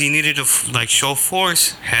 because he needed to like show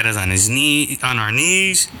force, had us on our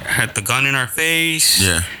knees, had the gun in our face.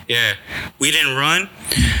 Yeah. Yeah. We didn't run.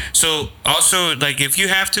 So also, like, if you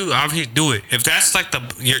have to, obviously do it. If that's like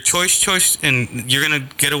your choice, and you're gonna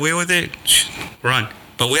get away with it, run.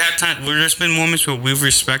 But we had time. There's been moments where we've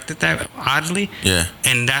respected that, oddly. Yeah.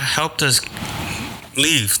 And that helped us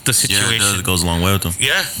leave the situation. Yeah, it does. It goes a long way with them.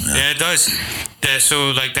 Yeah, it does.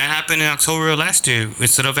 So like that happened in October of last year.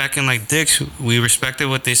 Instead of acting like dicks, we respected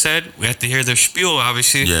what they said. We had to hear their spiel,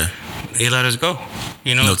 obviously. Yeah. They let us go.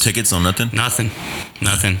 You know. No tickets, no nothing. Nothing.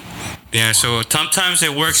 Yeah, so sometimes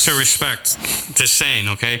it works to respect. Just saying,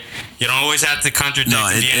 okay? You don't always have to contradict. No,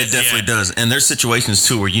 it definitely does. And there's situations,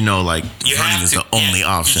 too, where like running is the only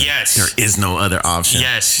option. Yes. There is no other option.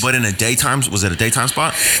 Yes. But in was it a daytime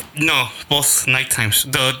spot? No, both night times.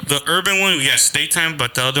 The urban one, yes, daytime,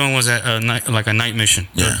 but the other one was at a night mission.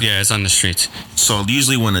 Yeah. Yeah, it's on the streets. So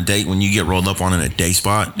usually when you get rolled up on in a day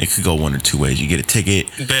spot, it could go one or two ways. You get a ticket,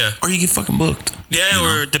 or you get fucking booked. Yeah,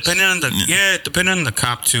 or depending on the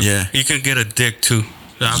cop too. Yeah, you can get a dick too.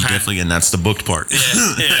 Definitely, and that's the booked part.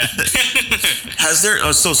 Yeah. Has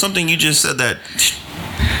there? So something you just said that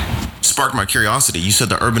sparked my curiosity. You said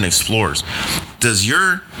the urban explorers. Does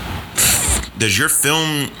your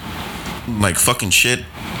film like fucking shit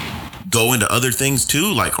go into other things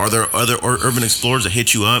too? Like, are there other urban explorers that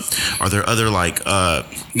hit you up? Are there other like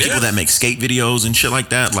people that make skate videos and shit like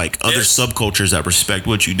that? Like other subcultures that respect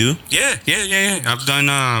what you do? Yeah. I've done.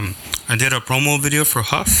 I did a promo video for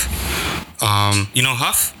Huff. You know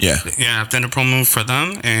Huff? Yeah. Yeah, I've done a promo for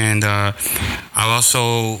them, and I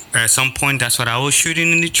also at some point that's what I was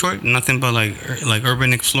shooting in Detroit. Nothing but like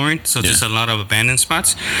urban exploring. So just a lot of abandoned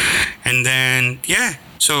spots, and then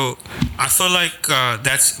So I feel like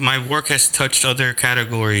that's my work has touched other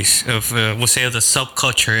categories of we'll say of the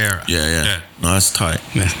subculture era. Yeah. No, that's tight.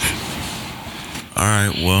 Yeah. All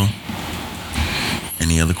right. Well,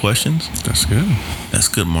 any other questions? That's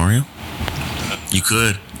good, Mario. You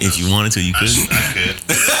could, if you wanted to, you could. I could.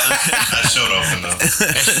 I showed off enough.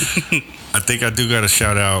 I think I do got to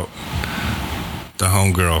shout out the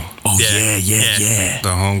homegirl. Oh yeah. The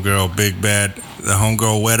homegirl, Big Bad. The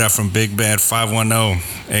homegirl Weta from Big Bad 510,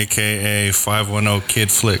 aka 510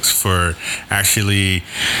 Kid Flicks, for actually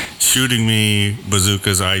shooting me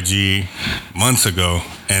Bazooka's IG months ago,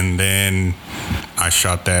 and then I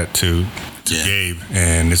shot that to Gabe,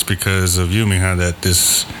 and it's because of you, Miha, that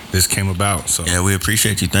this came about. So we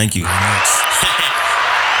appreciate you. Thank you.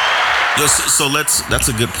 Yo, so that's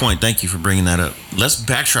a good point. Thank you for bringing that up. Let's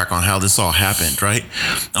backtrack on how this all happened, right?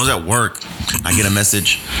 I was at work. I get a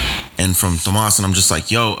message and from Tomas, and I'm just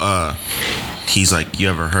like, yo, he's like, you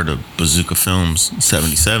ever heard of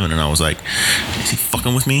Bazookafilms77? And I was like, is he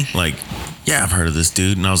fucking with me? Like, yeah, I've heard of this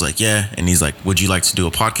dude. And I was like, yeah. And he's like, would you like to do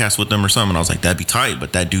a podcast with them or something? And I was like, that'd be tight.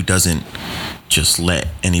 But that dude doesn't just let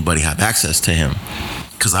anybody have access to him.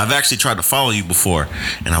 Because I've actually tried to follow you before,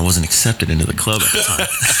 and I wasn't accepted into the club at the time.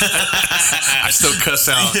 I still cuss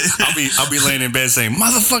out. I'll be laying in bed saying,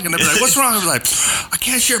 motherfucking. They'll be like, what's wrong? I'm like, I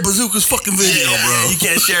can't share Bazooka's fucking video, bro. You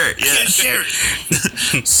can't share it. Yeah. Can't share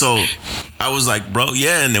it. So I was like, bro,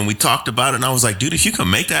 yeah. And then we talked about it, and I was like, dude, if you can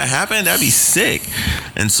make that happen, that'd be sick.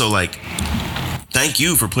 And so, like, thank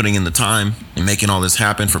you for putting in the time and making all this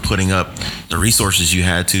happen, for putting up the resources you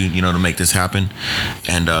had to, you know, to make this happen.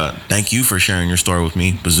 And thank you for sharing your story with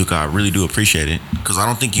me, Bazooka. I really do appreciate it, because I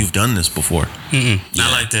don't think you've done this before.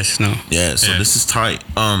 Not like this, no. Yeah, so this is tight.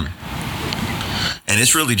 And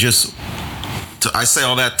it's really just, I say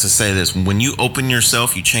all that to say this. When you open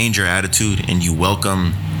yourself, you change your attitude, and you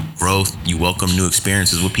welcome growth, you welcome new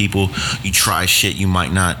experiences with people, you try shit you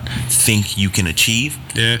might not think you can achieve.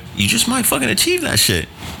 Yeah. You just might fucking achieve that shit,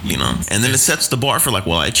 you know? And then it sets the bar for like,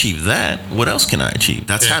 well, I achieved that. What else can I achieve?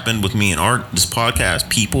 That's happened with me and this podcast,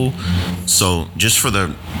 people. So just for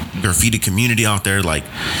the graffiti community out there, like,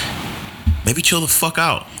 maybe chill the fuck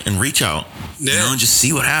out and reach out, you know, and just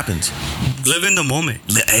see what happens. Live in the moment.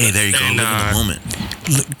 Hey, there you go. Live in the moment.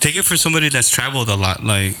 Take it from somebody that's traveled a lot.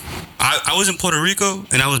 Like, I was in Puerto Rico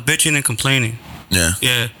and I was bitching and complaining. Yeah.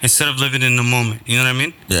 Yeah. Instead of living in the moment. You know what I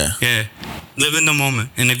mean? Yeah. Yeah. Live in the moment.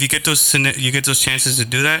 And if you get those chances to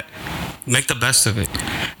do that, make the best of it.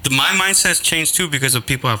 My mindset's changed too because of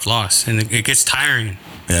people I've lost, and it gets tiring.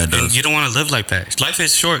 Yeah, it does. And you don't want to live like that. Life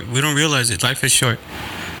is short. We don't realize it. Life is short.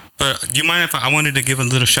 But do you mind if I wanted to give a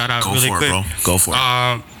little shout out really quick? Go for it, bro. Go for it.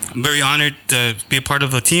 I'm very honored to be a part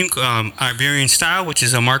of a team, Iberian Style, which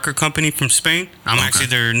is a marker company from Spain. I'm actually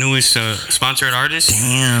their newest sponsored artist.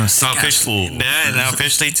 Damn,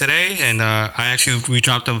 officially today, and we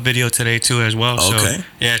dropped a video today too as well. Okay. So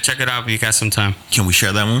yeah, check it out if you got some time. Can we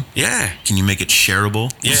share that one? Yeah. Can you make it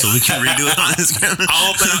shareable? Yeah. So we can redo it on Instagram.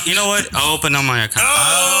 I'll open up. You know what? I'll open up my account.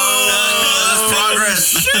 That's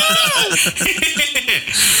progress.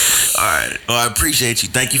 All right. Well, I appreciate you.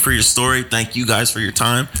 Thank you for your story. Thank you guys for your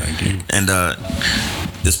time. Thank you. And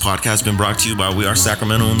this podcast has been brought to you by We Are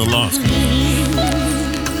Sacramento in the Loft.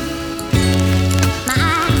 My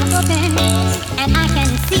eyes are open and I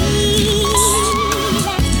can see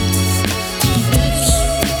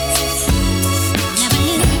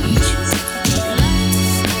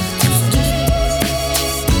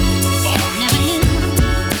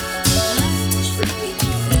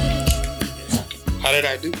How did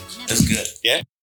I do? That's good. Yeah.